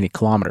and that many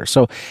kilometers.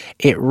 So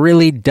it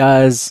really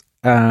does,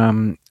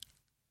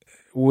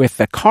 with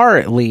the car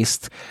at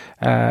least,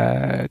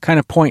 kind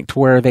of point to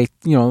where they,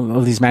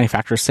 these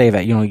manufacturers say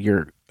that,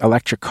 your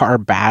electric car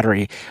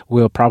battery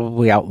will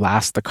probably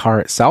outlast the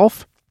car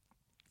itself.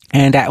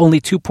 And at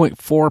only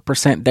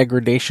 2.4%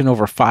 degradation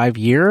over 5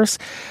 years,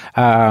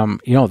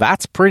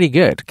 that's pretty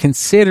good,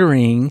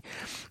 considering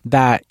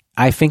that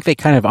I think they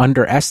kind of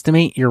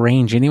underestimate your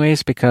range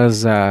anyways,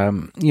 because,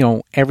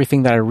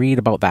 everything that I read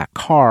about that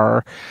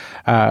car,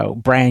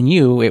 brand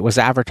new, it was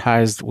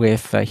advertised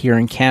with, here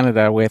in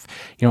Canada with,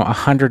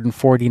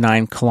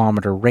 149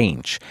 kilometer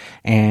range,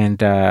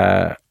 and,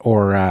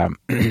 or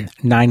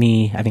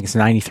 90, I think it's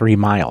 93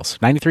 miles.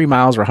 93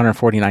 miles or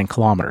 149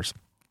 kilometers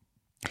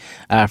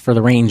for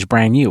the range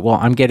brand new. Well,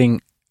 I'm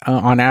getting,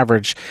 on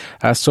average,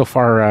 so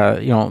far,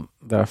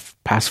 the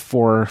past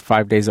 4 or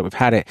 5 days that we've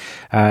had it,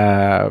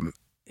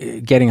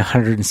 getting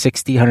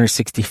 160,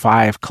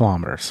 165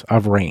 kilometers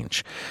of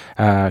range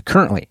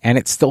currently, and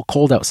it's still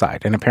cold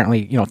outside. And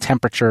apparently,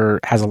 temperature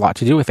has a lot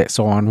to do with it.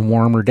 So on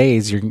warmer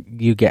days,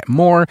 you get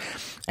more,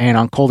 and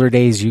on colder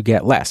days, you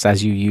get less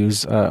as you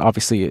use,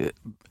 obviously,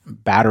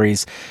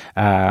 batteries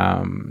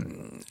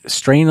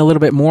strain a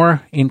little bit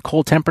more in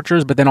cold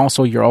temperatures, but then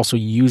also you're also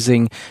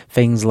using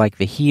things like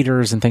the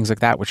heaters and things like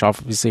that, which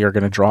obviously are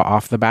going to draw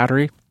off the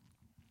battery.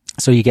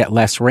 So you get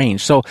less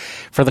range. So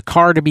for the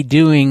car to be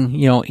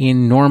doing,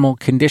 in normal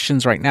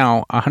conditions right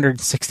now,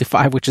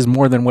 165, which is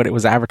more than what it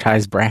was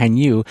advertised brand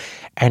new,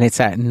 and it's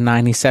at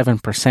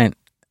 97%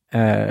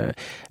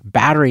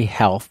 battery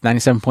health,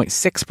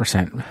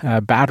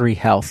 97.6% battery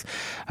health,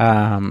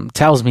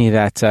 tells me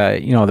that,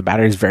 the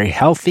battery is very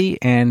healthy,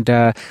 and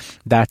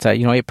that,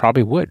 it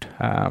probably would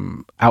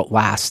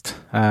outlast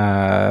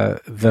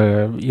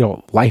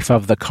the, life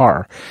of the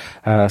car.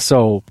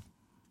 So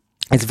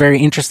it's very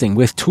interesting.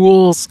 With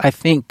tools, I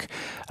think,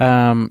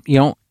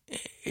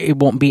 it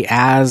won't be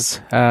as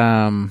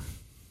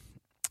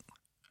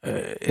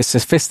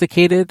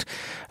sophisticated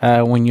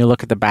when you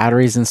look at the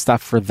batteries and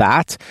stuff for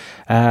that.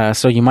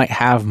 So you might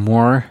have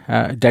more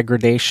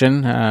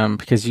degradation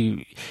because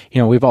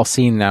we've all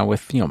seen now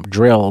with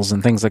drills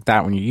and things like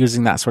that. When you're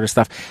using that sort of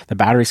stuff, the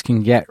batteries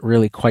can get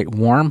really quite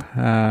warm,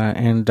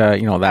 and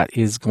that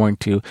is going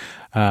to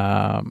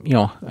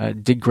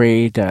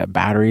degrade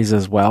batteries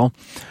as well.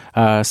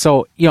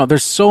 So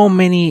there's so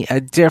many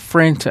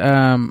different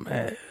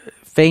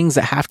things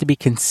that have to be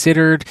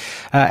considered,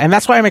 and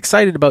that's why I'm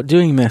excited about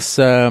doing this.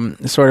 Deciding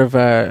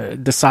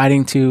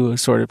to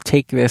sort of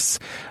take this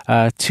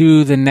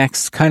to the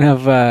next kind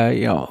of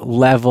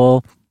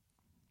level.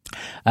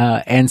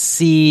 And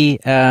see,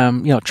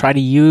 try to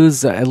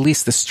use at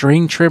least the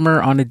string trimmer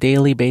on a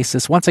daily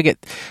basis. Once I get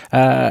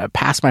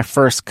past my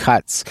first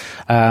cuts,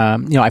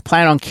 I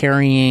plan on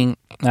carrying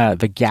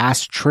the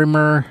gas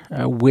trimmer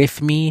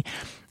with me.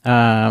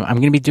 I'm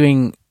going to be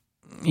doing,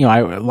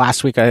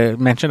 last week I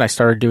mentioned I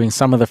started doing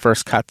some of the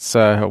first cuts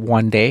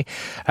one day,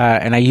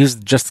 and I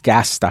used just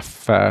gas stuff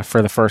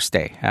for the first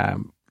day.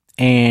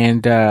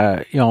 Second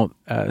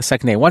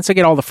day, once I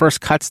get all the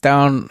first cuts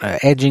down,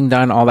 edging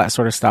done, all that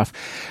sort of stuff,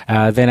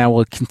 then I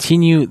will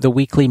continue the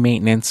weekly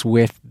maintenance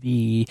with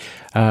the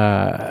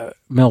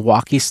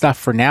Milwaukee stuff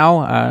for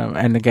now,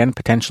 and again,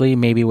 potentially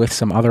maybe with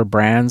some other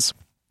brands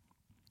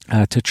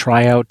to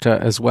try out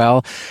as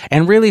well,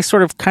 and really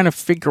sort of kind of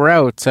figure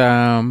out,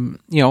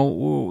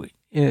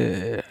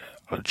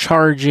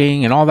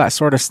 charging and all that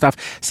sort of stuff,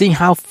 seeing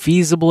how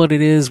feasible it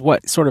is,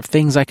 what sort of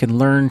things I can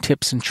learn,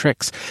 tips and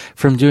tricks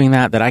from doing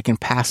that I can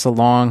pass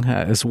along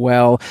as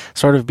well,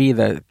 sort of be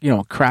the,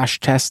 crash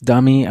test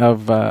dummy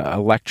of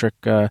electric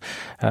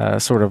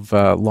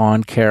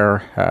lawn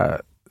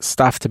care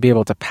stuff to be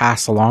able to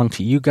pass along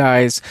to you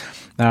guys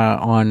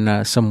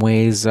on some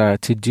ways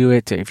to do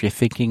it if you're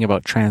thinking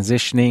about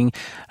transitioning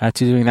to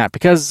doing that,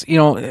 because,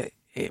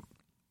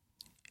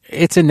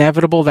 it's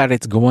inevitable that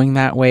it's going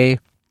that way.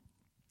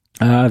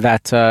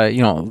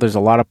 There's a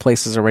lot of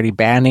places already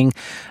banning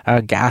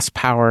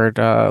gas-powered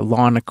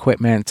lawn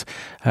equipment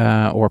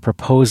or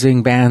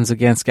proposing bans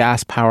against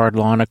gas-powered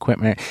lawn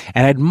equipment.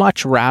 And I'd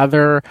much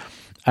rather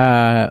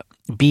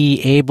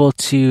be able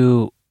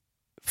to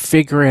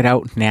figure it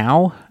out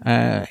now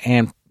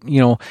and,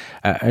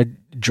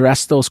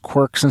 address those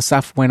quirks and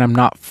stuff when I'm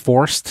not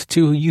forced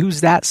to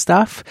use that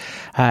stuff,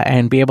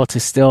 and be able to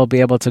still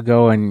be able to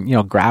go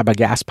and, grab a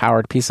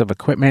gas-powered piece of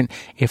equipment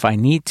if I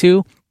need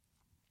to.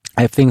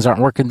 If things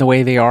aren't working the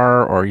way they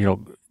are, or,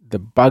 the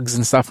bugs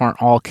and stuff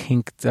aren't all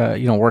kinked,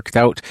 worked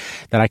out,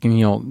 that I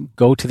can,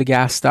 go to the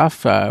gas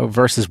stuff,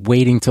 versus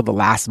waiting till the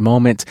last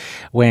moment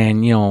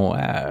when,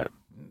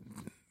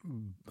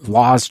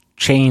 laws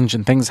change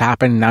and things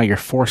happen. Now you're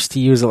forced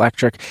to use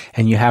electric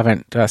and you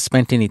haven't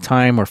spent any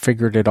time or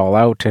figured it all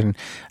out and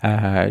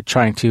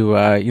trying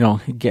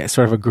to, get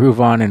sort of a groove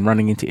on and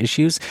running into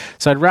issues.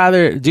 So I'd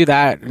rather do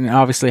that and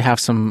obviously have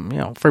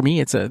some, for me,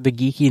 it's the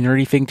geeky,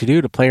 nerdy thing to do,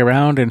 to play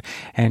around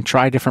and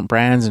try different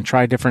brands and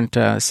try different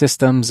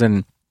systems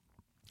and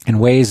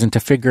ways and to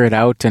figure it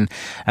out. And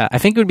I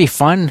think it would be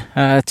fun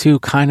to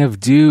kind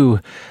of do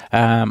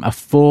a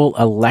full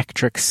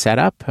electric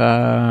setup.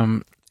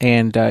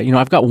 And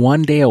I've got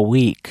one day a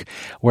week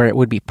where it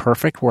would be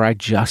perfect, where I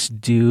just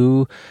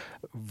do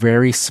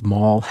very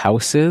small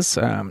houses.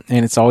 And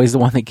it's always the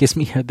one that gives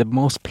me the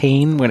most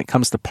pain when it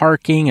comes to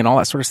parking and all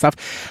that sort of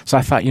stuff. So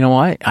I thought,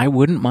 I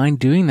wouldn't mind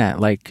doing that.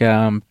 Like,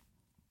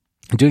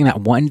 doing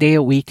that one day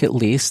a week at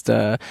least,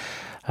 where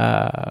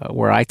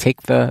I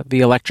take the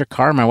electric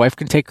car. My wife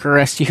can take her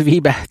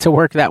SUV back to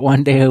work that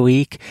one day a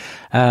week.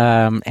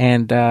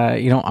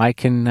 I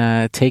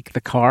can take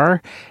the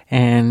car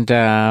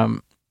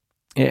and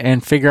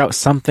figure out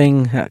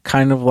something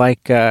kind of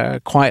like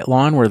Quiet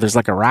Lawn, where there's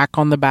like a rack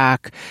on the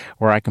back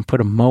where I can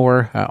put a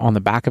mower on the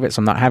back of it. So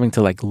I'm not having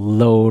to like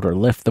load or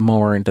lift the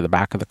mower into the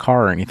back of the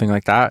car or anything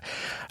like that.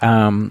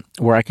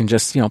 Where I can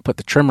just, put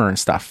the trimmer and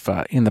stuff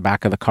in the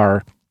back of the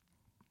car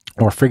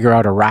or figure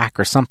out a rack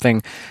or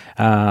something,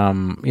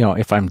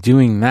 if I'm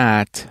doing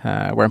that,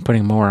 where I'm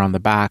putting mower on the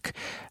back,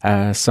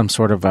 some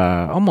sort of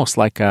almost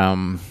like,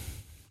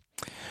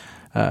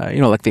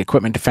 like the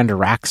Equipment Defender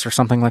racks or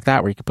something like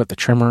that, where you can put the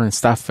trimmer and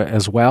stuff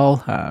as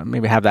well.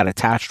 Maybe have that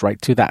attached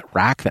right to that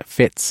rack that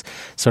fits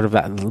sort of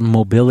that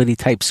mobility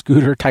type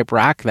scooter type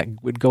rack that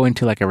would go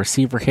into like a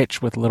receiver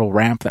hitch with a little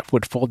ramp that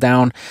would fold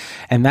down,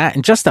 and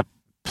just to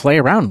play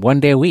around one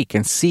day a week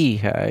and see,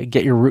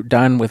 get your route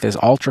done with this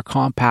ultra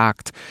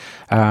compact,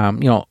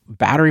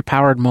 battery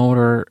powered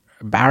motor,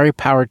 battery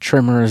powered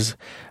trimmers,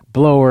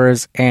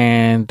 blowers,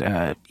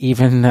 and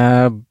even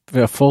a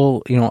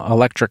full,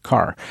 electric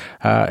car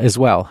as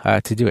well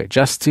to do it,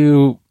 just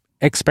to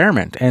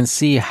experiment and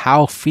see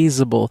how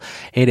feasible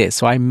it is.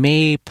 So I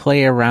may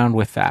play around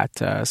with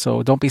that.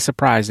 So don't be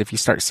surprised if you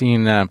start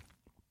seeing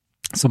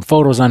some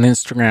photos on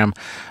Instagram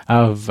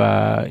of,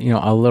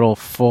 a little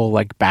full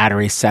like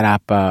battery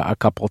setup a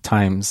couple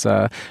times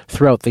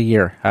throughout the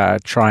year,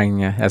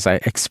 trying as I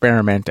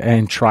experiment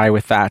and try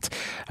with that.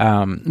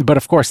 But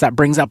of course, that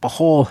brings up a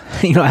whole,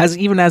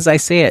 as I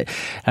say it,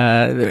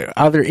 there are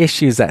other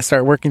issues that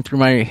start working through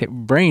my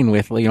brain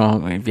with,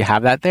 if you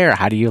have that there,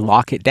 how do you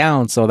lock it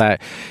down so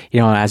that,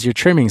 as you're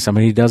trimming,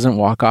 somebody doesn't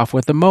walk off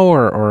with the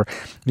mower, or,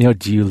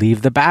 do you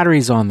leave the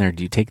batteries on there?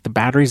 Do you take the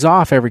batteries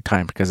off every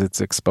time because it's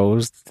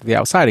exposed to the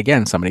outside?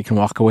 Again, somebody can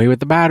walk away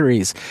with the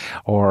batteries,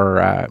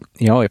 or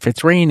if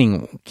it's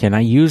raining, can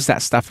I use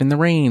that stuff in the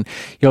rain?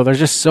 There's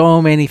just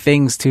so many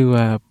things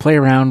to play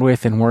around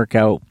with and work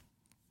out,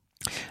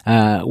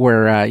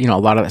 where a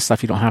lot of that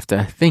stuff you don't have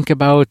to think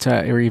about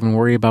or even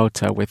worry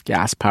about with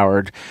gas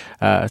powered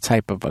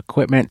type of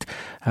equipment.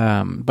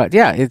 But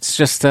yeah, it's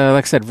just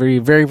like I said, very,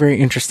 very,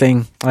 very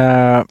interesting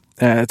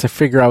to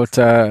figure out,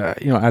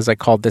 as I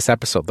called this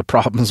episode, the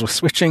problems with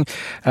switching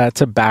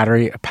to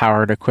battery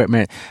powered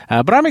equipment.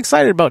 But I'm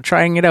excited about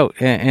trying it out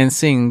and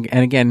seeing,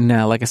 and again,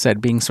 like I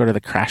said, being sort of the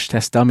crash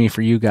test dummy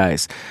for you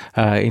guys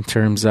in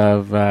terms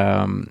of,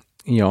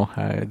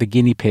 the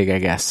guinea pig, I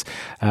guess,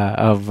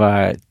 of,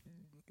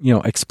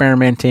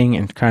 experimenting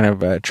and kind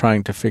of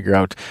trying to figure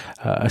out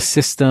a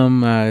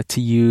system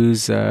to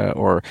use,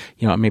 or,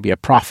 maybe a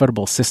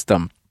profitable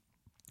system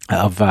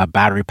of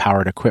battery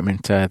powered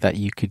equipment that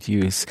you could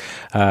use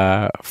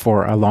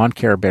for a lawn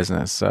care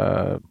business.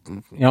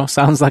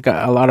 Sounds like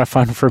a lot of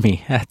fun for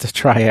me to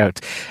try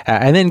out.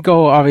 And then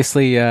go,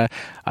 obviously,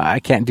 I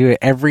can't do it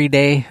every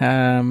day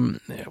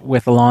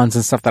with the lawns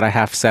and stuff that I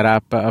have set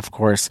up, of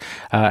course.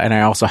 And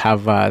I also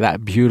have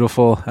that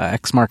beautiful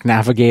Exmark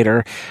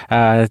Navigator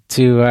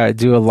to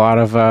do a lot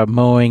of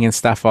mowing and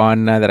stuff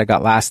on that I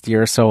got last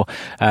year. So,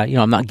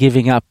 I'm not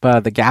giving up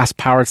the gas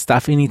powered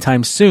stuff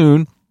anytime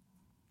soon.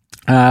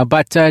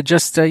 But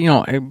just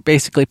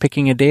basically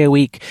picking a day a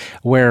week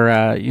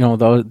where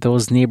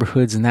those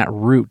neighborhoods and that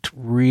route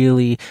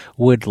really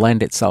would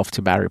lend itself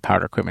to battery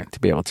powered equipment to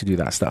be able to do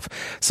that stuff.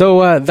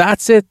 So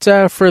that's it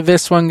for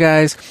this one,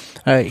 guys.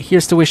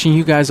 Here's to wishing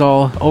you guys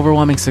all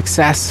overwhelming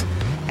success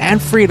and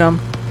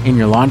freedom in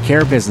your lawn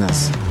care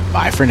business.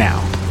 Bye for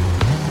now.